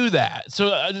never do that. So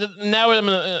now I'm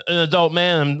an adult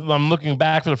man. I'm looking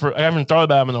back for the first. I haven't thought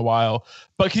about him in a while,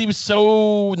 but he was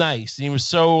so nice. He was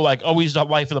so like always the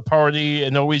life of the party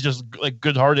and always just like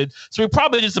good-hearted. So he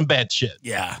probably did some bad shit.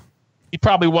 Yeah, he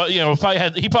probably was. You know,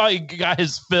 he probably got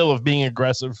his fill of being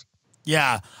aggressive.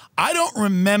 Yeah, I don't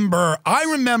remember. I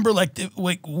remember like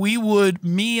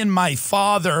me and my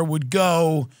father would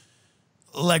go.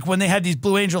 Like when they had these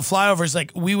Blue Angel flyovers,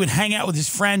 like we would hang out with his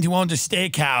friend who owned a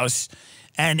steakhouse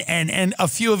and a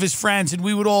few of his friends, and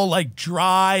we would all like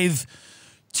drive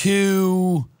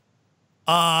to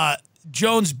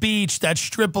Jones Beach, that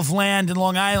strip of land in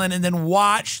Long Island, and then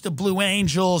watch the Blue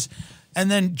Angels and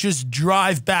then just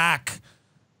drive back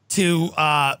to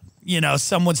you know,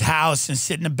 someone's house and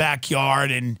sit in the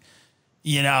backyard and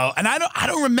you know, and I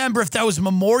don't remember if that was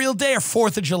Memorial Day or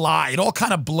 4th of July. It all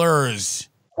kind of blurs.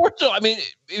 I mean,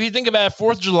 if you think about it,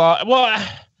 4th of July, well,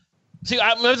 see,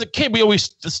 when I was a kid, we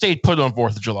always stayed put on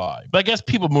 4th of July. But I guess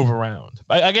people move around.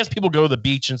 I guess people go to the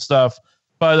beach and stuff.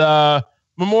 But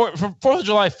for 4th of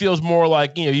July feels more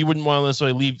like, you know, you wouldn't want to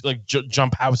necessarily leave, like,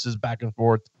 jump houses back and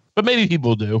forth. But maybe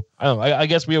people do. I don't know. I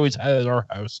guess we always had it at our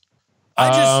house.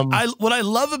 What I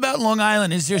love about Long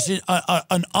Island is there's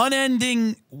an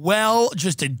unending well,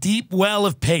 just a deep well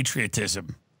of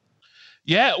patriotism.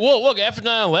 Yeah, well, look, after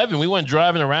 9/11, we went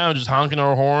driving around just honking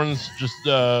our horns, just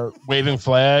waving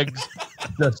flags.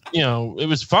 Just, you know, it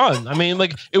was fun. I mean,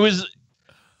 like, it was.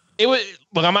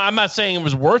 Look, I'm not saying it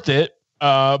was worth it,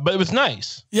 but it was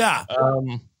nice. Yeah.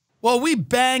 Well,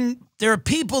 there are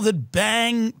people that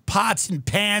bang pots and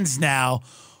pans now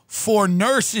for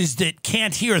nurses that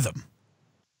can't hear them.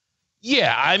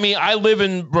 Yeah, I mean, I live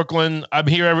in Brooklyn. I'm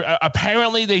here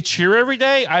apparently they cheer every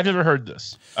day. I've never heard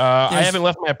this. I haven't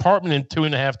left my apartment in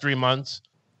 2.5, 3 months.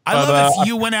 I love if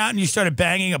you went out and you started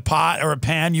banging a pot or a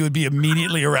pan, you would be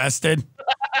immediately arrested.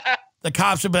 The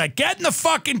cops would be like, "Get in the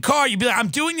fucking car." You'd be like, "I'm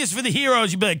doing this for the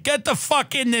heroes." You'd be like, "Get the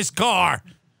fuck in this car."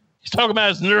 He's talking about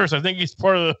his nurse. I think he's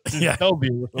part of the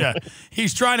Hellview. Yeah,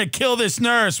 he's trying to kill this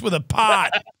nurse with a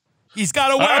pot. He's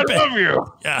got a weapon. I love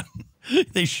you. Yeah.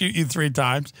 They shoot you 3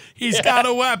 times. He's got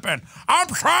a weapon. I'm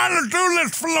trying to do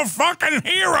this for the fucking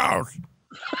heroes.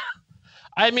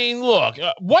 I mean, look,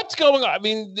 what's going on? I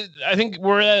mean, I think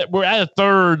we're at a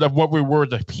third of what we were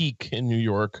at the peak in New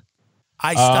York.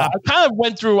 I stopped. I kind of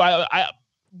went through.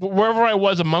 Wherever I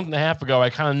was a month and a half ago,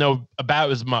 I kind of know about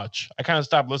as much. I kind of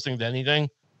stopped listening to anything.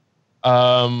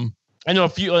 I know a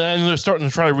few, and they're starting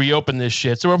to try to reopen this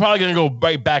shit. So we're probably going to go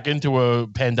right back into a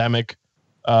pandemic.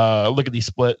 Lickety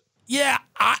split. Yeah,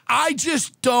 I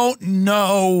just don't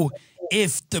know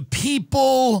if the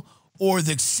people or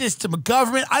the system of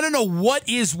government, I don't know what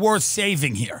is worth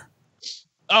saving here.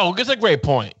 Oh, that's a great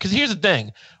point. Because here's the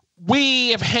thing. We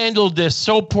have handled this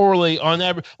so poorly on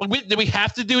every. Did we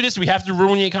have to do this? Do we have to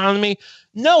ruin the economy?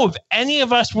 No, if any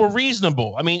of us were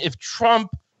reasonable. I mean, if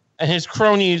Trump and his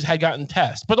cronies had gotten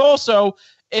tests, but also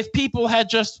if people had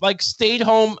just like stayed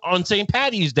home on St.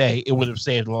 Patty's Day, it would have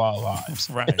saved a lot of lives.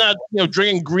 Right. And not, you know,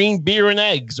 drinking green beer and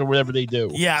eggs or whatever they do.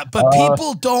 Yeah, but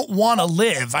people don't want to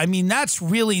live. I mean, that's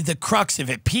really the crux of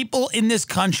it. People in this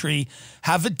country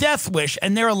have a death wish,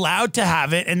 and they're allowed to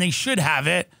have it, and they should have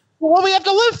it. Well, what do we have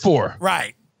to live for?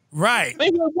 Right. Right.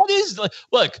 I mean, what is like?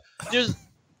 Look,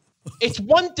 it's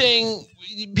one thing.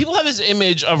 People have this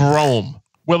image of Rome,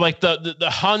 where like the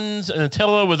Huns and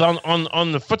Attila was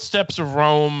on the footsteps of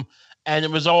Rome, and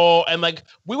it was all, and like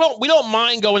we don't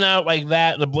mind going out like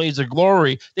that in a blaze of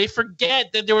glory. They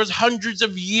forget that there was hundreds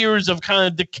of years of kind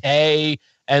of decay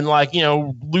and like, you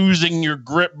know, losing your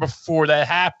grip before that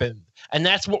happened. And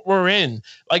that's what we're in.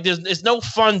 Like, there's no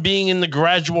fun being in the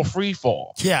gradual free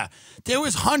fall. Yeah. There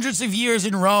was hundreds of years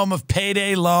in Rome of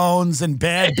payday loans and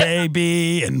Bad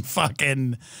Baby and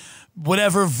fucking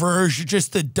whatever version,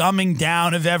 just the dumbing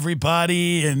down of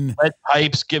everybody and lead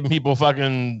pipes giving people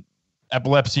fucking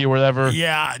epilepsy or whatever.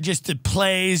 Yeah, just the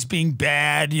plays being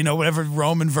bad, you know, whatever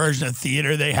Roman version of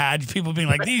theater they had. People being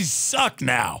like, these suck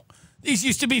now. These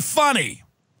used to be funny.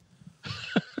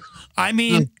 I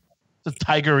mean, the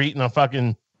tiger eating a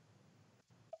fucking,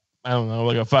 I don't know,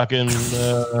 like a fucking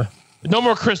no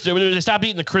more Christian. They stopped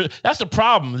eating the Christian. That's the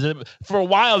problem. For a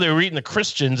while they were eating the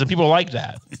Christians and people like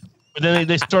that. But then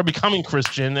they started becoming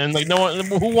Christian and like, no one,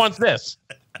 who wants this?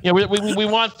 You know, we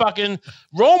want fucking,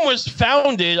 Rome was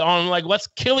founded on like, let's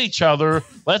kill each other.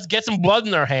 Let's get some blood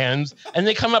in our hands. And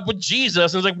they come up with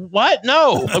Jesus. And it's like, what?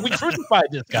 No, like, we crucified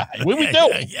this guy. What did we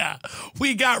do? Yeah.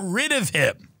 We got rid of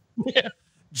him. Yeah.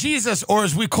 Jesus, or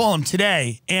as we call him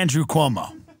today, Andrew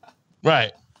Cuomo.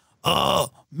 Right.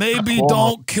 Maybe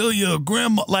don't kill your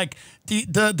grandma. Like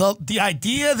the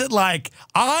idea that like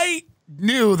I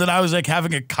knew that I was like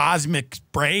having a cosmic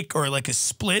break or like a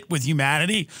split with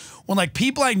humanity when like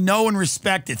people I know and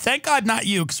respected, thank God not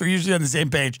you because we're usually on the same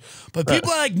page, but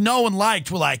people I like know and liked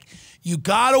were like, you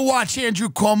got to watch Andrew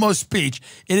Cuomo's speech.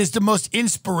 It is the most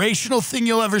inspirational thing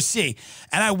you'll ever see.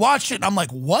 And I watched it and I'm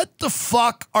like, what the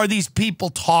fuck are these people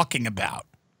talking about?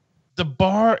 The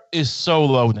bar is so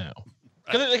low now.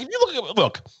 Like, if you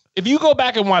look, if you go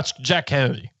back and watch John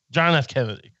F.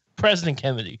 Kennedy, President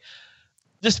Kennedy,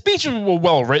 the speeches were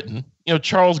well written. You know,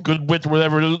 Charles Goodwin,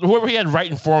 whatever, whoever he had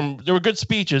writing for him, they were good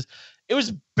speeches. It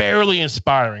was barely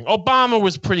inspiring. Obama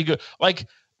was pretty good. Like,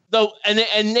 though, and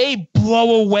they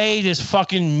blow away this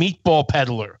fucking meatball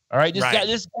peddler. All right,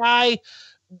 this guy.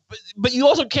 But you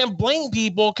also can't blame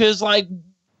people because like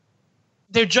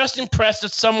they're just impressed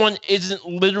that someone isn't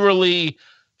literally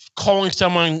calling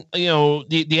someone, you know,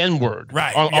 the N-word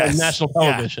on national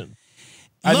television. Yeah.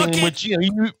 I mean, which you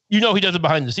know he does it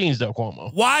behind the scenes though,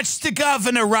 Cuomo. Watch the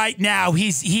governor right now.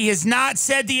 He has not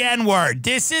said the N-word.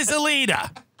 This is a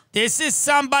leader. This is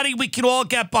somebody we can all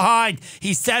get behind.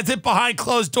 He says it behind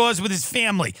closed doors with his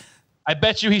family. I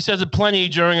bet you he says it plenty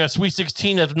during a Sweet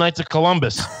 16 at the Knights of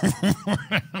Columbus.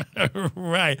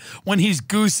 Right. When he's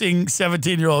goosing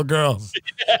 17-year-old girls.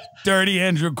 Yeah. Dirty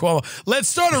Andrew Cuomo. Let's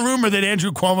start a rumor that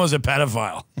Andrew Cuomo's a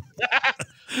pedophile.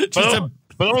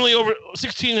 But only over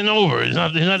 16 and over. He's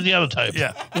not the other type.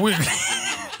 Yeah.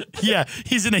 Yeah,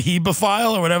 he's an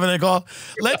hebephile or whatever they call it.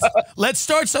 Let's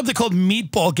start something called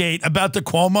Meatball Gate about the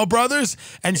Cuomo brothers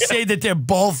and say that they're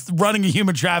both running a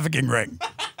human trafficking ring.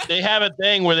 They have a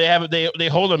thing where they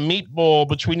hold a meatball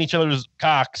between each other's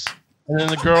cocks, and then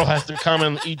the girl has to come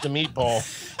and eat the meatball.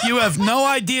 You have no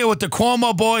idea what the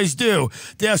Cuomo boys do.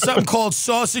 They have something called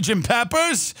sausage and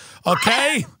peppers,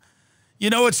 okay? You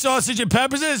know what sausage and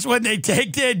peppers is? When they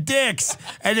take their dicks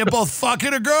and they're both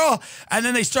fucking a girl and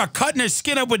then they start cutting her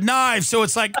skin up with knives so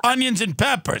it's like onions and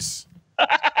peppers.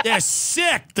 They're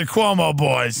sick, the Cuomo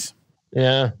boys.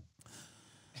 Yeah.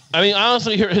 I mean,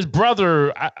 honestly, his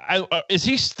brother, is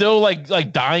he still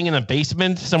like dying in a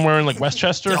basement somewhere in like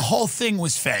Westchester? The whole thing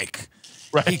was fake.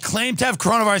 Right. He claimed to have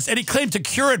coronavirus, and he claimed to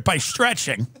cure it by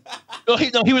stretching. No,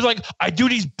 he was like, I do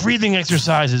these breathing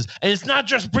exercises, and it's not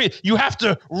just breathe. You have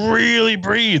to really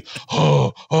breathe.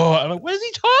 I'm like, what is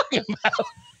he talking about?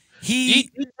 He's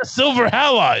a silver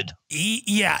halide.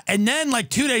 Yeah, and then like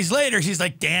 2 days later, he's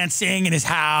like dancing in his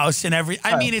house and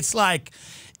I mean, it's like,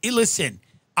 listen,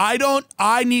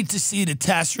 I need to see the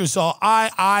test result.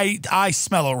 I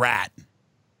smell a rat.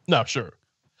 No, sure.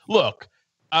 Look.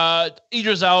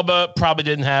 Idris Elba probably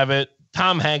didn't have it.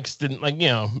 Tom Hanks didn't, like, you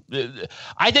know,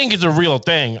 I think it's a real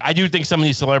thing. I do think some of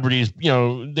these celebrities, you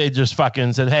know, they just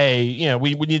fucking said, hey, you know,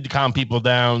 we need to calm people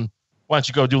down. Why don't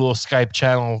you go do a little Skype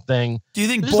channel thing? Do you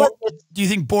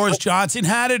think Boris Johnson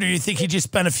had it, or do you think he just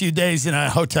spent a few days in a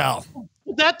hotel?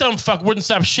 That dumb fuck wouldn't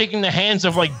stop shaking the hands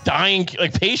of like dying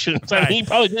like patients. I mean, he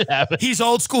probably did have it. He's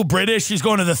old school British. He's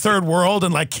going to the third world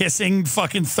and like kissing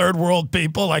fucking third world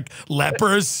people like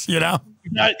lepers, you know?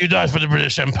 You died for the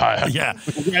British Empire. Yeah.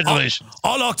 Congratulations.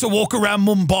 I like to walk around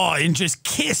Mumbai and just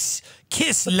kiss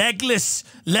legless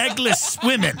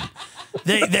women.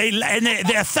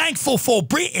 They're thankful for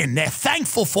Britain. They're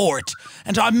thankful for it.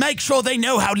 And I make sure they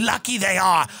know how lucky they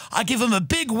are. I give them a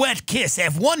big wet kiss. They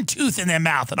have one tooth in their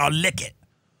mouth and I'll lick it.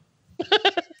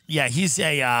 Yeah, he's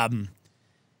an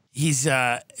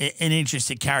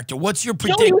interesting character. What's your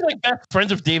prediction? He was like best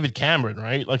friends with David Cameron,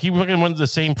 right? Like he fucking went to the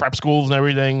same prep schools and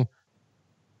everything.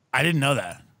 I didn't know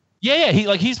that. Yeah, he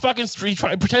pretends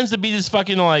to be this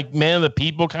fucking like man of the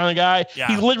people kind of guy. Yeah.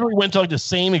 He literally went to like the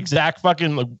same exact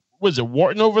fucking like, was it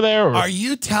Wharton over there? Or? Are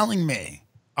you telling me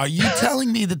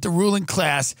that the ruling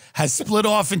class has split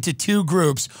off into two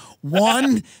groups?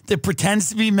 One that pretends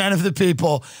to be men of the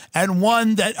people and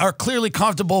one that are clearly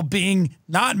comfortable being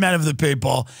not men of the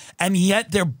people, and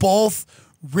yet they're both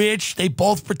rich, they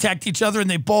both protect each other, and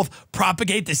they both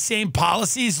propagate the same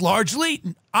policies largely?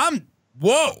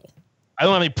 Whoa. I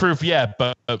don't have any proof yet,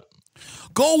 but...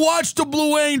 Go watch the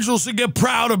Blue Angels and get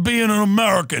proud of being an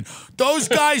American. Those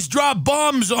guys dropped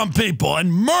bombs on people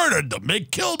and murdered them. They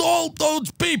killed all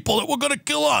those people that were going to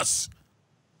kill us.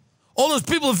 All those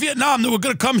people in Vietnam that were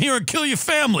going to come here and kill your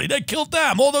family. They killed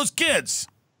them, all those kids.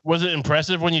 Was it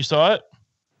impressive when you saw it?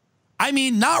 I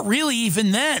mean, not really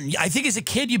even then. I think as a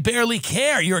kid, you barely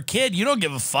care. You're a kid. You don't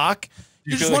give a fuck.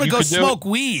 You just want to go smoke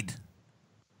weed.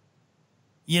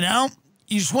 You know?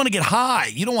 You just want to get high.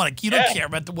 You don't want to. You don't care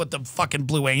about what the fucking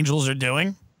Blue Angels are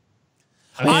doing.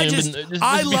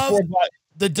 I love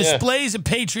The displays of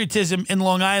patriotism in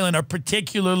Long Island are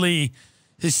particularly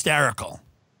hysterical.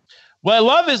 What I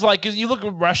love is like, 'cause you look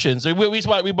at Russians. Like,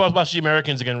 we both watched The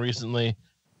Americans again recently,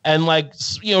 and like,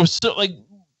 you know, so like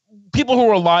people who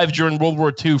were alive during World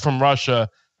War II from Russia,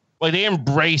 like they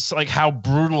embrace like how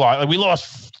brutal. Like we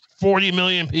lost 40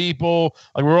 million people.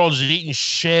 Like we're all just eating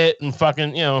shit and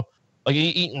fucking, you know, like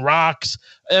eating rocks.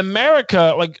 In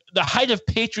America, like the height of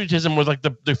patriotism was like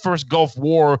the first Gulf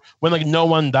War when like no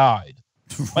one died.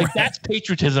 Like that's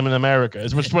patriotism in America.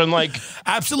 Is when like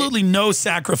absolutely no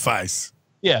sacrifice.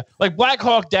 Yeah, like Black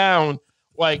Hawk Down.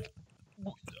 Like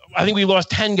I think we lost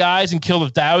 10 guys and killed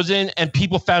 1,000, and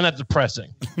people found that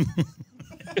depressing.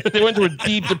 They went through a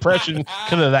deep depression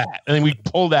because of that, and then we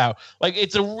pulled out. Like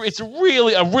it's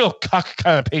really a real cuck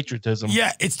kind of patriotism.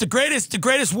 Yeah, it's the greatest. The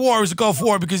greatest war was the Gulf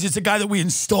War because it's a guy that we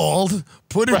installed,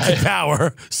 put into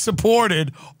power,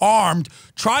 supported, armed,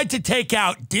 tried to take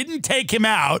out, didn't take him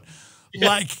out.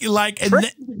 Yeah. Like, and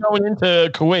going into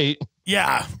Kuwait.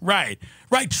 Yeah, right.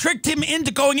 Tricked him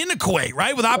into going into Kuwait,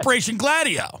 right, with Operation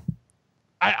Gladio.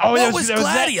 What was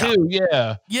Gladio? That too,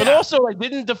 yeah. But also, like,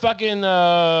 didn't the fucking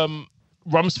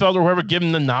Rumsfeld or whoever give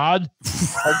him the nod?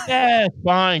 Like, yeah,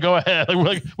 fine, go ahead.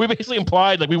 Like, we basically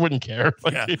implied like we wouldn't care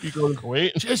if you go to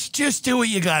Kuwait. Just do what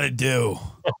you got to do.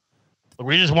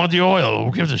 We just want the oil.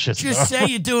 Who gives a shit? Just say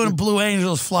you're doing a Blue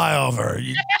Angels flyover.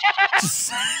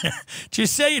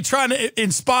 Just say you're trying to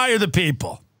inspire the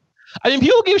people. I mean,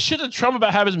 people give shit to Trump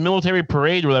about having his military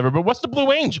parade or whatever, but what's the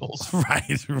Blue Angels?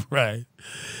 Right.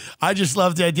 I just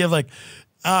love the idea of like,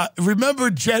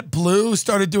 remember JetBlue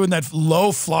started doing that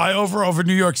low flyover over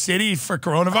New York City for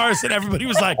coronavirus, and everybody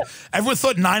was like, everyone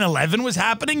thought 9/11 was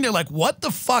happening. They're like, what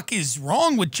the fuck is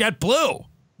wrong with JetBlue?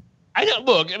 I don't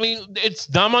look. I mean, it's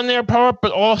dumb on their part,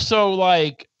 but also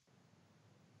like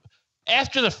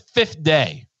after the 5th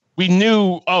day, we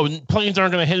knew, planes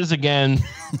aren't going to hit us again.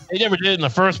 They never did in the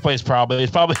first place. Probably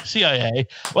it's probably CIA.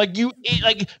 Like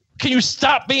can you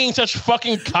stop being such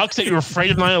fucking cucks that you're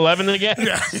afraid of 9/11 again?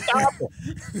 Yeah. Stop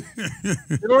it.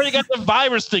 They've already got the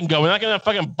virus thing going. They're not going to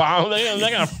fucking bomb. They're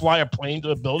not going to fly a plane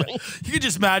to a building. You can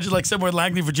just imagine like somewhere in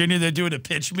Langley, Virginia, they're doing a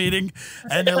pitch meeting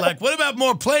and they're like, what about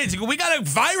more planes? You go, we got a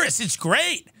virus. It's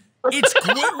great. It's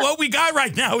great. What we got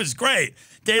right now is great.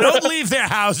 They don't leave their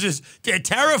houses. They're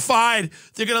terrified.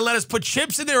 They're going to let us put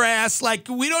chips in their ass. Like,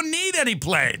 we don't need any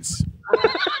planes.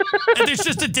 And there's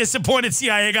just a disappointed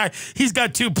CIA guy. He's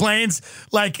got 2 planes.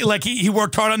 Like he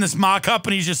worked hard on this mock-up,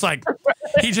 and he's just like,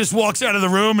 he just walks out of the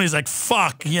room, and he's like,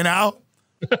 fuck, you know?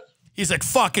 He's like,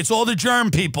 fuck, it's all the germ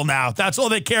people now. That's all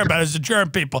they care about is the germ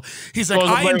people. He's like,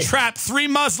 I entrapped 3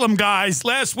 Muslim guys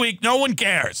last week. No one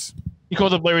cares. He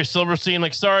called up Larry Silverstein,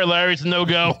 like, sorry, Larry, it's a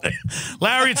no-go.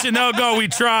 Larry, it's a no-go. We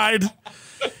tried.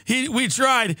 We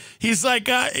tried. He's like,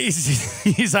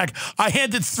 he's like, I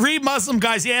handed 3 Muslim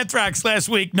guys anthrax last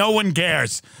week. No one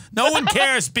cares. No one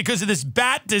cares because of this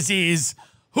bat disease.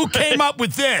 Who came up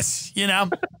with this, you know?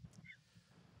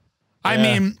 I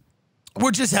mean,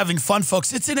 we're just having fun,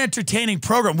 folks. It's an entertaining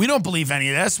program. We don't believe any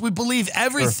of this. We believe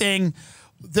everything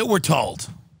that we're told.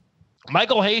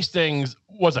 Michael Hastings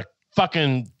was a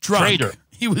fucking traitor.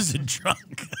 He was a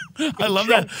drunk. I love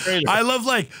that. I love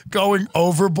like going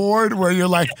overboard where you're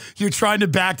like, you're trying to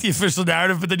back the official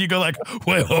narrative, but then you go like,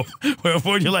 wait,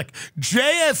 you're like,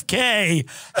 JFK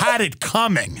had it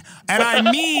coming. And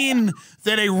I mean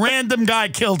that a random guy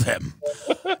killed him.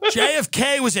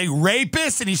 JFK was a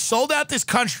rapist and he sold out this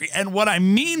country. And what I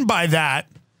mean by that,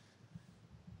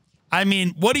 I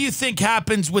mean, what do you think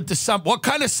happens with the summer? What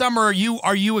kind of summer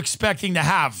are you expecting to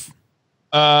have?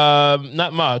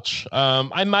 Not much.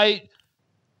 I might,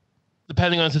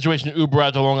 depending on the situation, Uber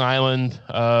out to Long Island,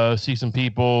 see some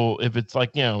people if it's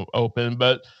like, you know, open,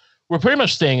 but we're pretty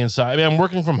much staying inside. I mean, I'm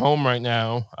working from home right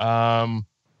now.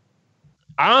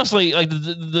 Honestly, like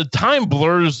the time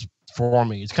blurs for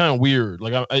me. It's kind of weird.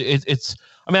 Like it's,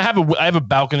 I mean, I have a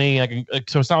balcony. I can,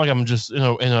 so it's not like I'm just, you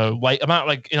know, I'm not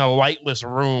like in a lightless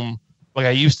room like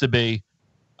I used to be.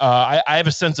 I have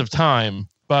a sense of time,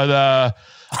 but,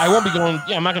 I won't be going.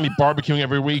 Yeah, I'm not going to be barbecuing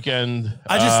every weekend.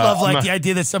 I just love like the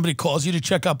idea that somebody calls you to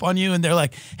check up on you, and they're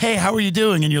like, "Hey, how are you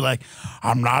doing?" And you're like,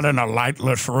 "I'm not in a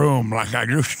lightless room like I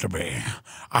used to be.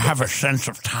 I have a sense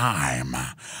of time.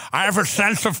 I have a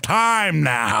sense of time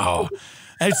now."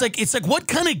 And it's like, what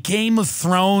kind of Game of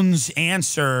Thrones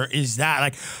answer is that?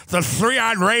 Like, the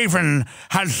 3-eyed raven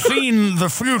has seen the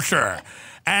future.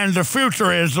 And the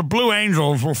future is the Blue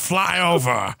Angels will fly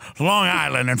over Long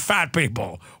Island and fat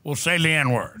people will say the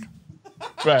N-word.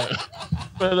 Right.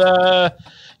 But,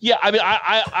 yeah, I mean,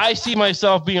 I see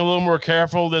myself being a little more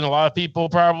careful than a lot of people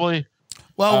probably.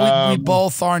 Well, we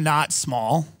both are not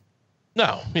small.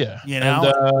 No, yeah. You know?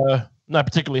 And, Not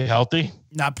particularly healthy.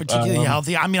 Not particularly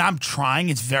healthy. I mean, I'm trying.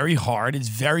 It's very hard. It's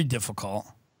very difficult.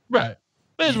 Right.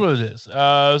 It is what it is.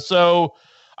 So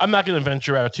I'm not going to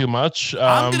venture out too much.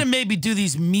 I'm going to maybe do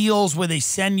these meals where they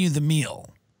send you the meal.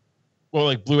 Well,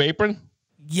 like Blue Apron?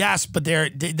 Yes, but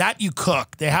that you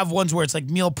cook. They have ones where it's like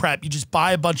meal prep. You just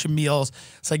buy a bunch of meals.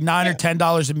 It's like $9 or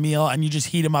 $10 a meal, and you just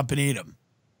heat them up and eat them.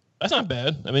 That's not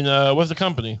bad. I mean, what's the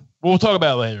company? We'll talk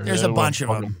about it later. There's a bunch of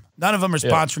them. None of them are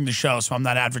sponsoring the show, so I'm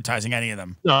not advertising any of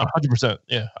them. No, 100%.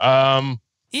 Yeah.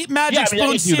 Eat Magic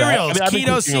Spoon cereals.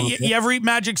 Keto. You ever eat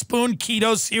Magic Spoon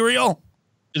keto cereal?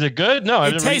 Is it good? No,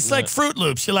 it tastes like Fruit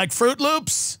Loops. You like Fruit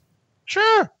Loops?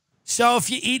 Sure. So if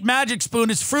you eat Magic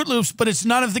Spoon, it's Fruit Loops, but it's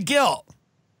none of the guilt.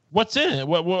 What's in it?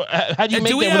 How do you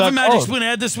make do we that have a Magic cold? Spoon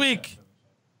ad this week?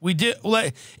 We do.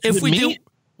 If we meat? do,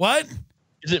 what?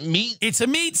 Is it meat? It's a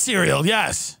meat cereal.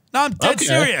 Yes. No, I'm dead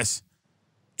serious.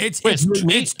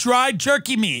 It's dried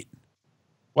jerky meat.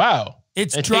 Wow.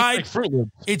 It's it dried like Fruit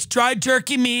Loops. It's dried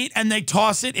jerky meat, and they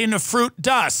toss it in a fruit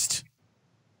dust.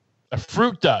 A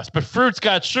fruit dust, but fruit's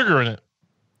got sugar in it.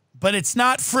 But it's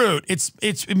not fruit. It's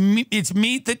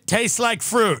meat that tastes like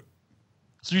fruit.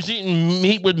 So you're eating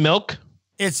meat with milk?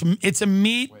 It's a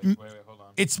meat. Wait, hold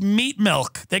on. It's meat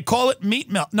milk. They call it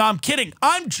meat milk. No, I'm kidding.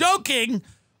 I'm joking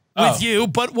with you,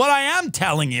 but what I am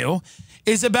telling you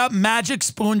is about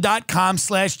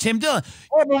magicspoon.com/Tim Dillon.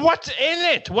 Oh, but what's in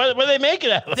it? What do they make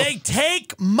it out of? They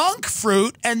take monk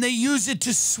fruit and they use it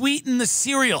to sweeten the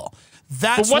cereal.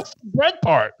 But what's the bread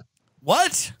part?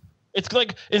 What? It's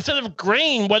like, instead of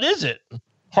grain, what is it?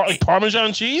 Like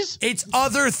Parmesan cheese? It's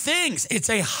other things. It's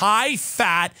a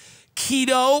high-fat,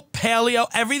 keto, paleo,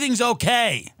 everything's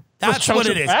okay. That's what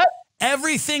it is. Fat?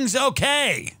 Everything's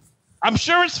okay. I'm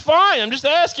sure it's fine. I'm just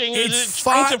asking. It's is it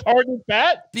fine of hardened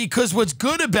fat? Because what's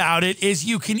good about it is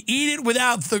you can eat it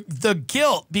without the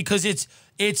guilt, because it's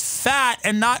fat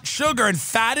and not sugar, and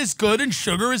fat is good and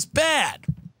sugar is bad.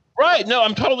 Right. No,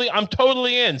 I'm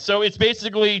totally in. So it's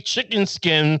basically chicken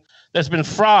skin that's been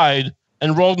fried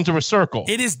and rolled into a circle.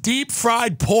 It is deep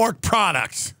fried pork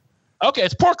products. Okay,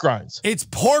 it's pork rinds. It's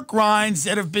pork rinds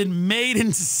that have been made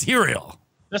into cereal.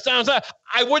 That sounds like,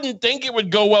 I wouldn't think it would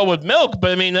go well with milk,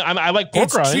 but I mean, I like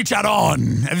pork rinds. It's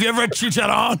chicharron. Have you ever had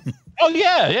chicharron? Oh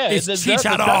yeah, yeah. It's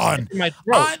chicharron.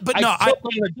 But no,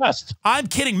 I'm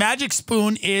kidding. Magic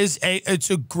Spoon it's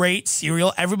a great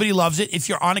cereal. Everybody loves it. If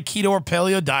you're on a keto or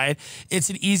paleo diet, it's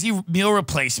an easy meal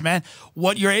replacement.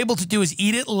 What you're able to do is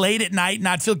eat it late at night,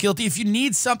 not feel guilty. If you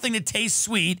need something that tastes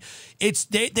sweet,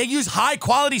 they use high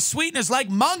quality sweeteners like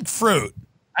monk fruit.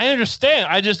 I understand.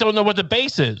 I just don't know what the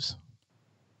base is.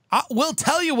 We'll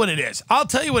tell you what it is. I'll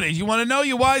tell you what it is. You want to know,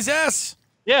 you wise ass?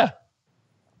 Yeah.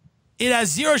 It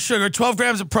has 0 sugar, 12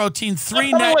 grams of protein, 3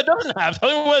 Tell me what it doesn't have. Tell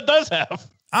me what it does have.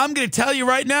 I'm going to tell you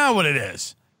right now what it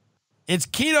is. It's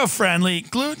keto-friendly,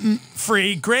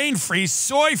 gluten-free, grain-free,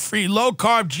 soy-free,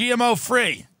 low-carb,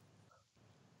 GMO-free.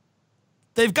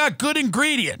 They've got good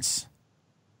ingredients.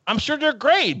 I'm sure they're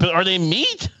great, but are they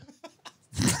meat?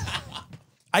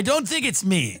 I don't think it's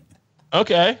meat.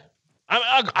 Okay.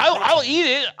 I'll eat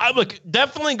it. I would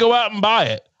definitely go out and buy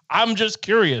it. I'm just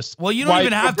curious. Well, you don't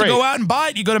even have to go out and buy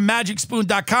it. You go to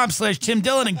magicspoon.com/Tim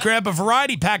Dillon and grab a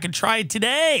variety pack and try it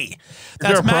today.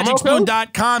 That's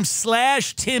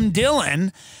magicspoon.com/Tim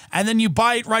Dillon. And then you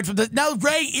buy it right from the. Now,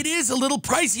 Ray, it is a little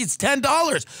pricey. It's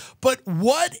 $10. But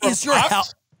what is your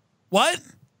health? What?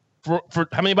 For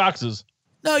how many boxes?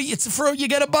 No, you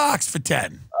get a box for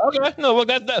 10. Okay. No, look,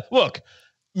 look,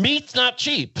 meat's not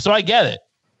cheap, so I get it.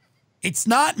 It's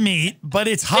not meat, but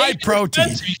it's high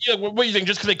protein. What do you think?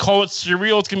 Just because they call it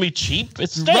cereal, it's gonna be cheap?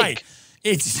 It's steak. Right.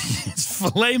 It's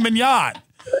filet mignon.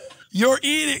 You're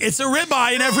eating. It's a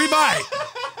ribeye in every bite.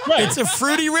 Right. It's a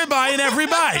fruity ribeye in every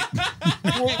bite.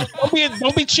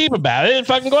 Don't be cheap about it.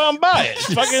 Fucking go out and buy it.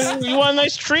 Fucking, you want a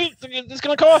nice treat? It's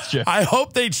gonna cost you. I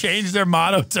hope they change their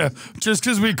motto to just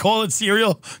because we call it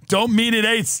cereal, don't mean it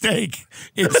ain't steak.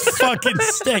 It's fucking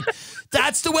steak.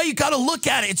 That's the way you got to look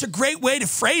at it. It's a great way to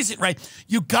phrase it, right?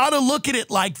 You got to look at it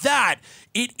like that.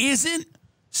 It isn't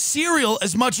cereal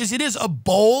as much as it is a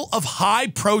bowl of high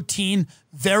protein,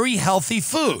 very healthy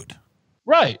food.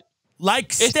 Right.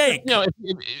 Like steak.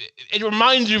 It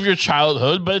reminds you of your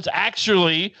childhood, but it's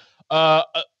actually a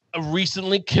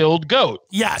recently killed goat.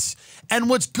 Yes. And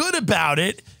what's good about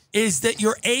it is that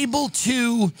you're able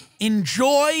to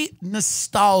enjoy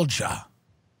nostalgia.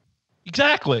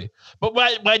 Exactly. But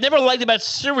what I never liked about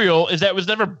cereal is that it was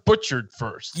never butchered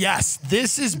first. Yes,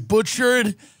 this is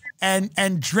butchered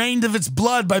and drained of its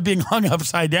blood by being hung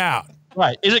upside down.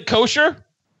 Right. Is it kosher?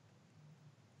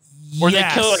 Yes. Or they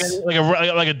kill it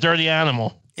like a dirty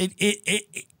animal?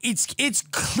 It's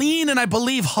clean and I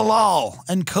believe halal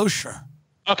and kosher.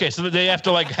 Okay, so they have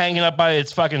to like hang it up by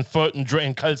its fucking foot and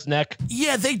cut its neck.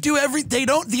 Yeah, they do they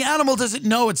don't, the animal doesn't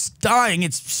know it's dying.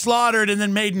 It's slaughtered and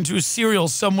then made into a cereal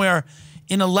somewhere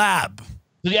in a lab.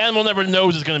 The animal never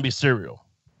knows it's going to be cereal.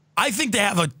 I think they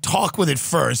have a talk with it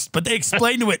first, but they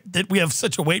explain to it that we have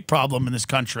such a weight problem in this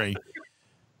country.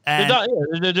 And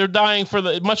they're dying for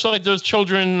much like those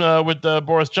children with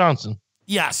Boris Johnson.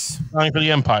 Yes. Dying for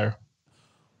the empire.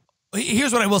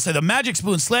 Here's what I will say. The Magic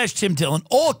Spoon / Tim Dillon,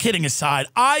 all kidding aside,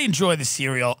 I enjoy the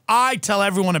cereal. I tell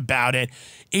everyone about it.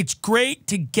 It's great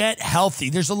to get healthy.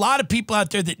 There's a lot of people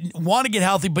out there that want to get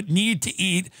healthy but need to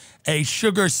eat a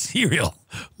sugar cereal,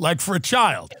 like for a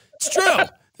child. It's true.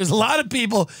 There's a lot of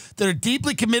people that are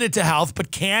deeply committed to health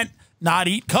but can't not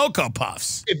eat Cocoa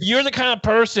Puffs. If you're the kind of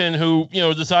person who,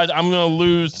 decides I'm going to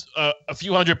lose a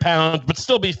few hundred pounds but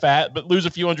still be fat, but lose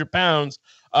a few hundred pounds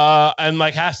and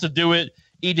like has to do it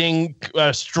eating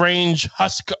strange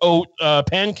husk oat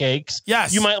pancakes,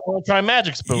 yes, you might want to try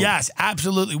Magic Spoon. Yes,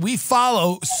 absolutely. We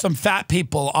follow some fat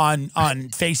people on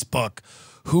Facebook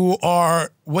who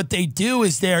are, what they do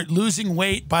is they're losing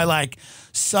weight by like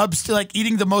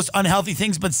eating the most unhealthy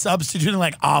things, but substituting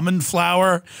like almond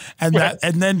flour and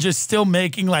then just still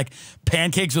making like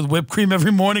pancakes with whipped cream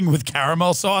every morning with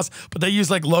caramel sauce, but they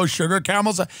use like low sugar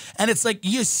caramel sauce, and it's like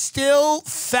you're still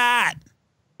fat.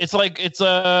 It's like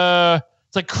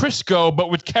Crisco, but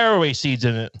with caraway seeds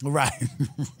in it. Right.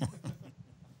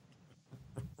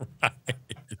 Right.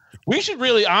 We should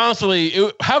really,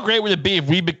 honestly, how great would it be if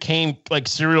we became like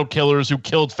serial killers who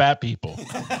killed fat people?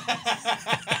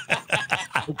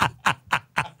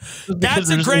 That's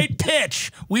a great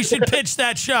pitch. We should pitch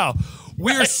that show.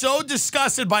 We are so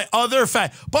disgusted by other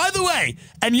fat. By the way,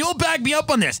 and you'll back me up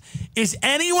on this, is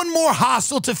anyone more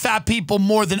hostile to fat people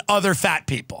more than other fat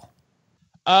people?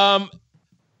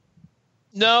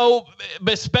 No,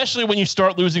 but especially when you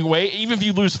start losing weight, even if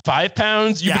you lose 5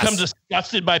 pounds, you become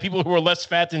disgusted by people who are less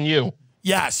fat than you.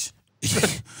 Yes.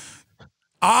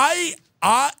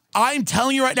 I'm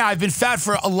telling you right now, I've been fat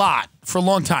for a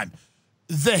long time.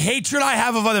 The hatred I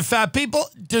have of other fat people,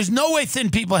 there's no way thin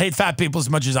people hate fat people as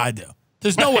much as I do.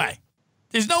 There's no way.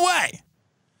 There's no way.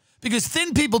 Because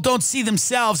thin people don't see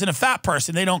themselves in a fat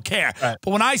person. They don't care. Right.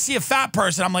 But when I see a fat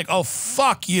person, I'm like, oh,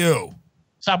 fuck you.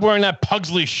 Stop wearing that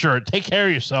Pugsley shirt. Take care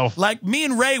of yourself. Like me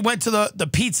and Ray went to the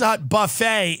Pizza Hut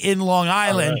buffet in Long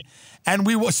Island, and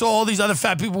we saw all these other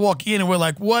fat people walking in, and we're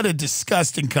like, what a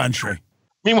disgusting country.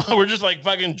 Meanwhile, we're just like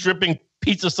fucking dripping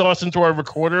pizza sauce into our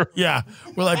recorder. Yeah.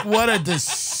 We're like, what a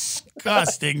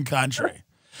disgusting country.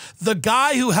 The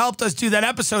guy who helped us do that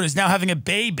episode is now having a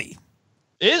baby.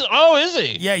 Is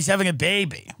he? Yeah, he's having a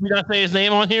baby. You not say his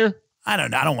name on here? I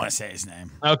don't know. I don't want to say his name.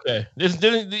 Okay.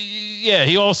 Yeah,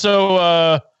 he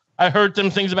also, I heard some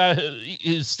things about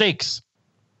his steaks.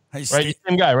 Right? Same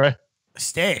guy, right?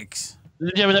 Steaks?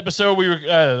 Did you have an episode where you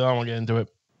were, I don't want to get into it.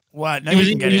 What? No, he was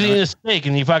eating a steak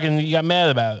and he got mad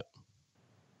about it.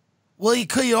 Well, he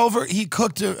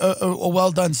cooked a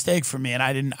well-done steak for me,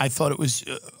 and I thought it was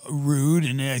rude,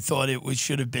 and I thought it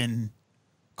should have been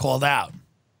called out.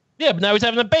 Yeah, but now he's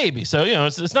having a baby, so,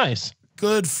 it's nice.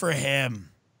 Good for him.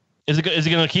 Is he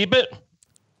going to keep it?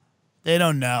 They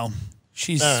don't know.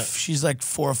 She's like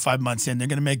 4 or 5 months in. They're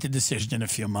going to make the decision in a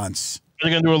few months. Are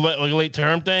they going to do a late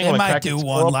term thing? They might do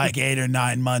one like 8 or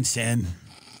 9 months in.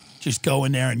 Just go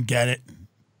in there and get it.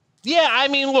 Yeah, I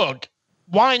mean, look,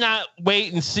 why not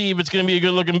wait and see if it's going to be a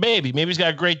good-looking baby? Maybe he's got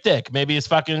a great dick. Maybe it's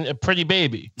fucking a pretty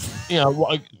baby.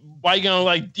 Why are you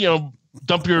going to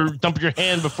dump your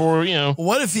hand before,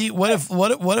 What if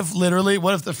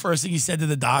the first thing he said to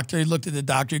the doctor, he looked at the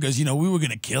doctor, he goes, we were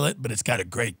going to kill it, but it's got a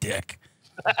great dick.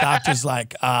 The doctor's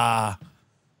like,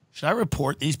 should I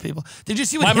report these people? Did you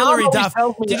see what Hillary Duff?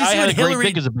 Did you see what Hillary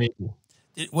dick as a baby?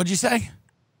 What'd you say?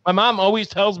 My mom always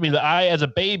tells me that I, as a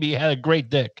baby, had a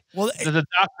great dick. Well, the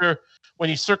doctor, when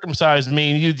he circumcised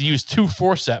me, he used 2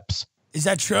 forceps. Is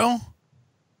that true?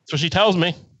 So she tells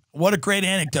me. What a great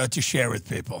anecdote to share with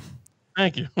people.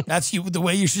 Thank you. That's the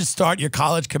way you should start your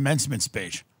college commencement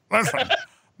speech. Listen,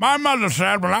 my mother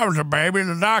said when I was a baby,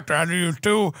 the doctor had to use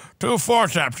two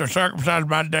forceps to circumcise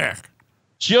my dick.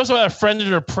 She also had a friend in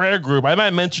her prayer group. I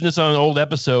might mention this on an old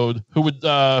episode.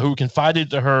 Who confided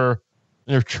to her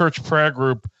in her church prayer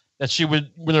group that she would,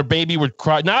 when her baby would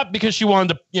cry, not because she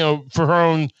wanted to, for her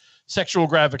own sexual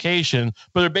gratification,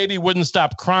 but her baby wouldn't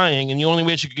stop crying, and the only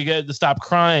way she could get it to stop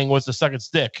crying was to suck its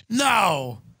dick.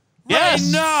 No. Yes.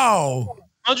 Ray, no.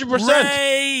 100%.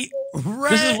 Ray,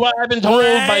 this is what I've been told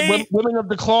by women of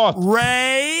the cloth.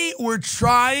 Ray, we're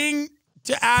trying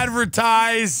to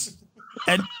advertise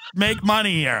and make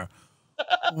money here.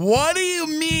 What do you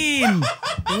mean?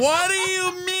 What do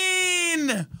you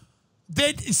mean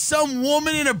that some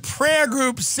woman in a prayer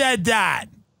group said that?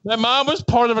 My mom was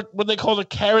part of what they called a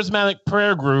charismatic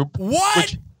prayer group.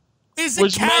 What is a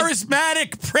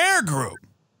charismatic prayer group?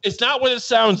 It's not what it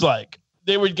sounds like.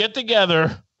 They would get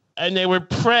together and they would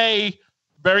pray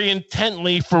very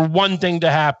intently for one thing to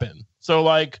happen. So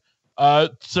like,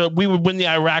 so we would win the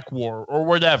Iraq war or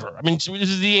whatever. I mean, this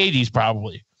is the 80s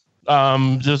probably.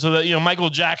 So that, you know, Michael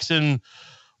Jackson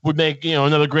would make, you know,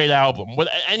 another great album. With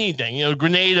anything, you know,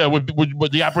 Grenada would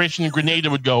the Operation Grenada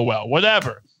would go well,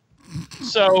 whatever.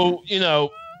 So, you know,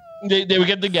 they would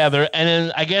get together, and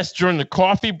then I guess during the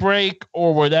coffee break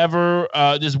or whatever,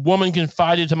 this woman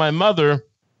confided to my mother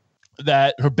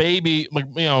that her baby, like,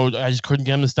 you know, I just couldn't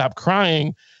get him to stop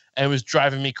crying, and it was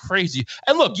driving me crazy.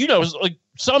 And look, you know, like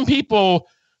some people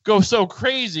go so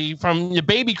crazy from the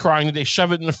baby crying that they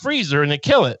shove it in the freezer and they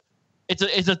kill it.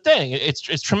 It's a thing. It's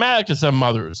traumatic to some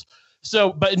mothers.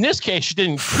 So, but in this case, she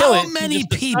didn't kill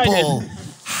it.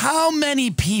 How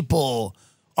many people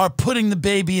are putting the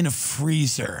baby in a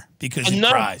freezer because he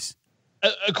cries?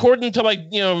 According to, like,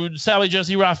 you know, Sally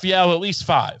Jesse Raphael, at least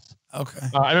 5. Okay.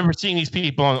 I remember seeing these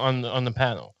people on the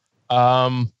panel.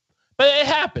 But it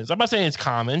happens. I'm not saying it's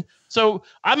common. So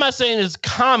I'm not saying it's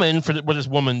common for what this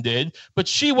woman did, but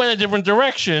she went a different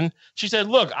direction. She said,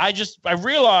 look, I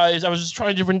realized I was just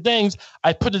trying different things.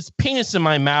 I put his penis in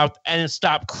my mouth and it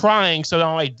stopped crying. So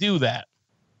now I do that.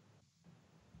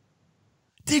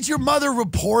 Did your mother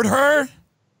report her?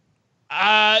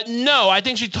 No, I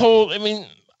think she told, I mean,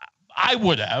 I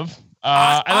would have.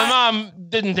 And my mom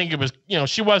didn't think it was, you know,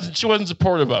 she wasn't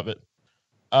supportive of it.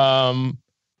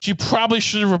 She probably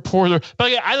should have reported her,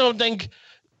 but I don't think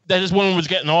that this woman was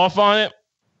getting off on it,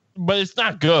 but it's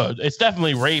not good. It's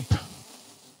definitely rape.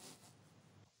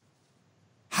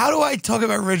 How do I talk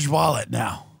about Ridge Wallet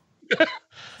now?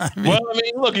 I mean,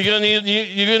 look, you're gonna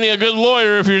need a good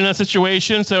lawyer if you're in that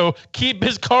situation. So keep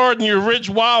his card in your Ridge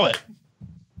Wallet.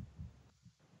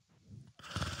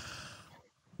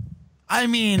 I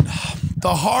mean,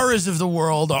 the horrors of the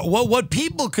world are what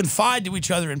people confide to each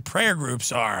other in prayer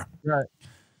groups are. Right.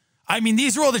 I mean,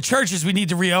 these are all the churches we need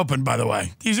to reopen, by the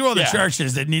way. These are all the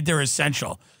churches that they're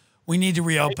essential. We need to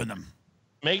reopen them.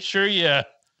 Make sure you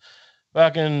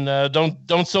fucking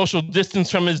don't social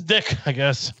distance from his dick, I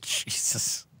guess.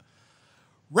 Jesus.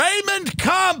 Raymond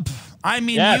Kump. I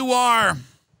mean, you are.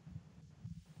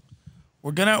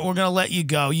 We're gonna let you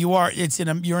go. You're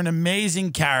an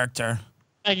amazing character.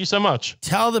 Thank you so much.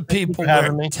 Tell the people where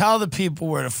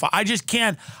to find. I just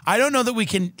can't. I don't know that we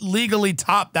can legally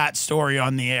top that story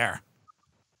on the air.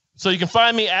 So you can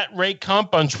find me at Ray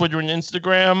Kump on Twitter and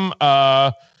Instagram.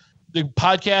 The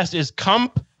podcast is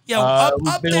Kump. Yeah,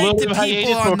 update been a little bit of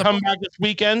hiatus. We'll come back this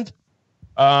weekend.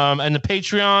 And the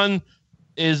Patreon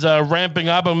is ramping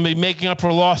up. I'm gonna be making up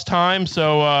for lost time.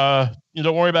 So you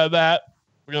don't worry about that.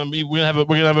 We're gonna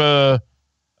have a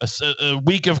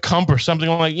week of Kump or something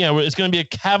like, it's going to be a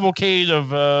cavalcade of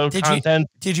content.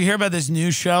 Did you hear about this new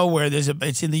show where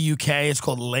it's in the UK? It's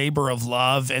called Labor of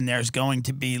Love, and there's going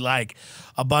to be like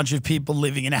a bunch of people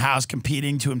living in a house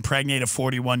competing to impregnate a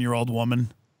 41-year-old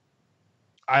woman.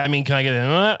 I mean, can I get into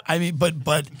that? I mean,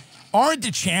 but aren't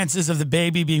the chances of the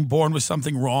baby being born with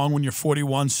something wrong when you're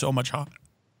 41 so much higher?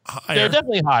 They're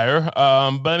definitely higher.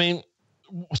 But I mean,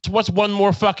 what's one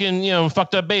more fucking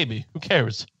fucked up baby? Who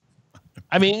cares?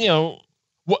 I mean,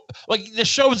 like the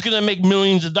show is going to make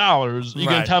millions of dollars. You're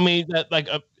going to tell me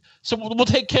that, so we'll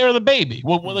take care of the baby.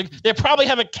 Like they probably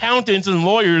have accountants and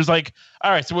lawyers. Like,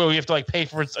 all right, so we have to pay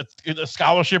for a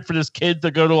scholarship for this kid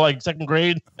to go to 2nd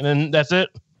grade, and then that's it.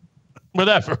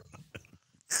 Whatever.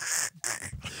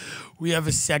 We have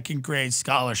a 2nd grade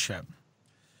scholarship.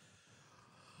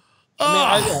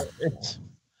 I mean,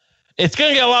 it's going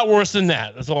to get a lot worse than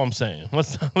that. That's all I'm saying.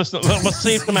 Let's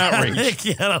save some outrage. It's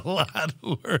going to get a lot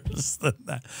worse than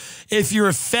that. If you're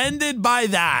offended by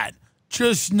that,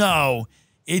 just know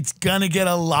it's going to get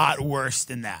a lot worse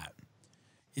than that.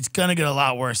 It's going to get a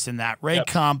lot worse than that. Ray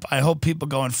Kump, I hope people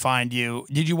go and find you.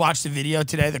 Did you watch the video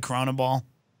today, the Corona Ball?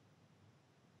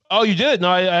 Oh, you did? No,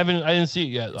 I didn't see it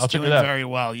yet. I'll check it out. Very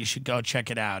well. You should go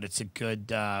check it out. It's a good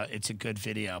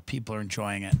video. People are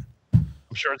enjoying it.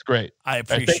 I'm sure it's great. I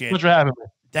appreciate it. Thanks so much for having me.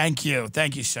 Thank you.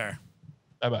 Thank you, sir.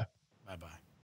 Bye-bye.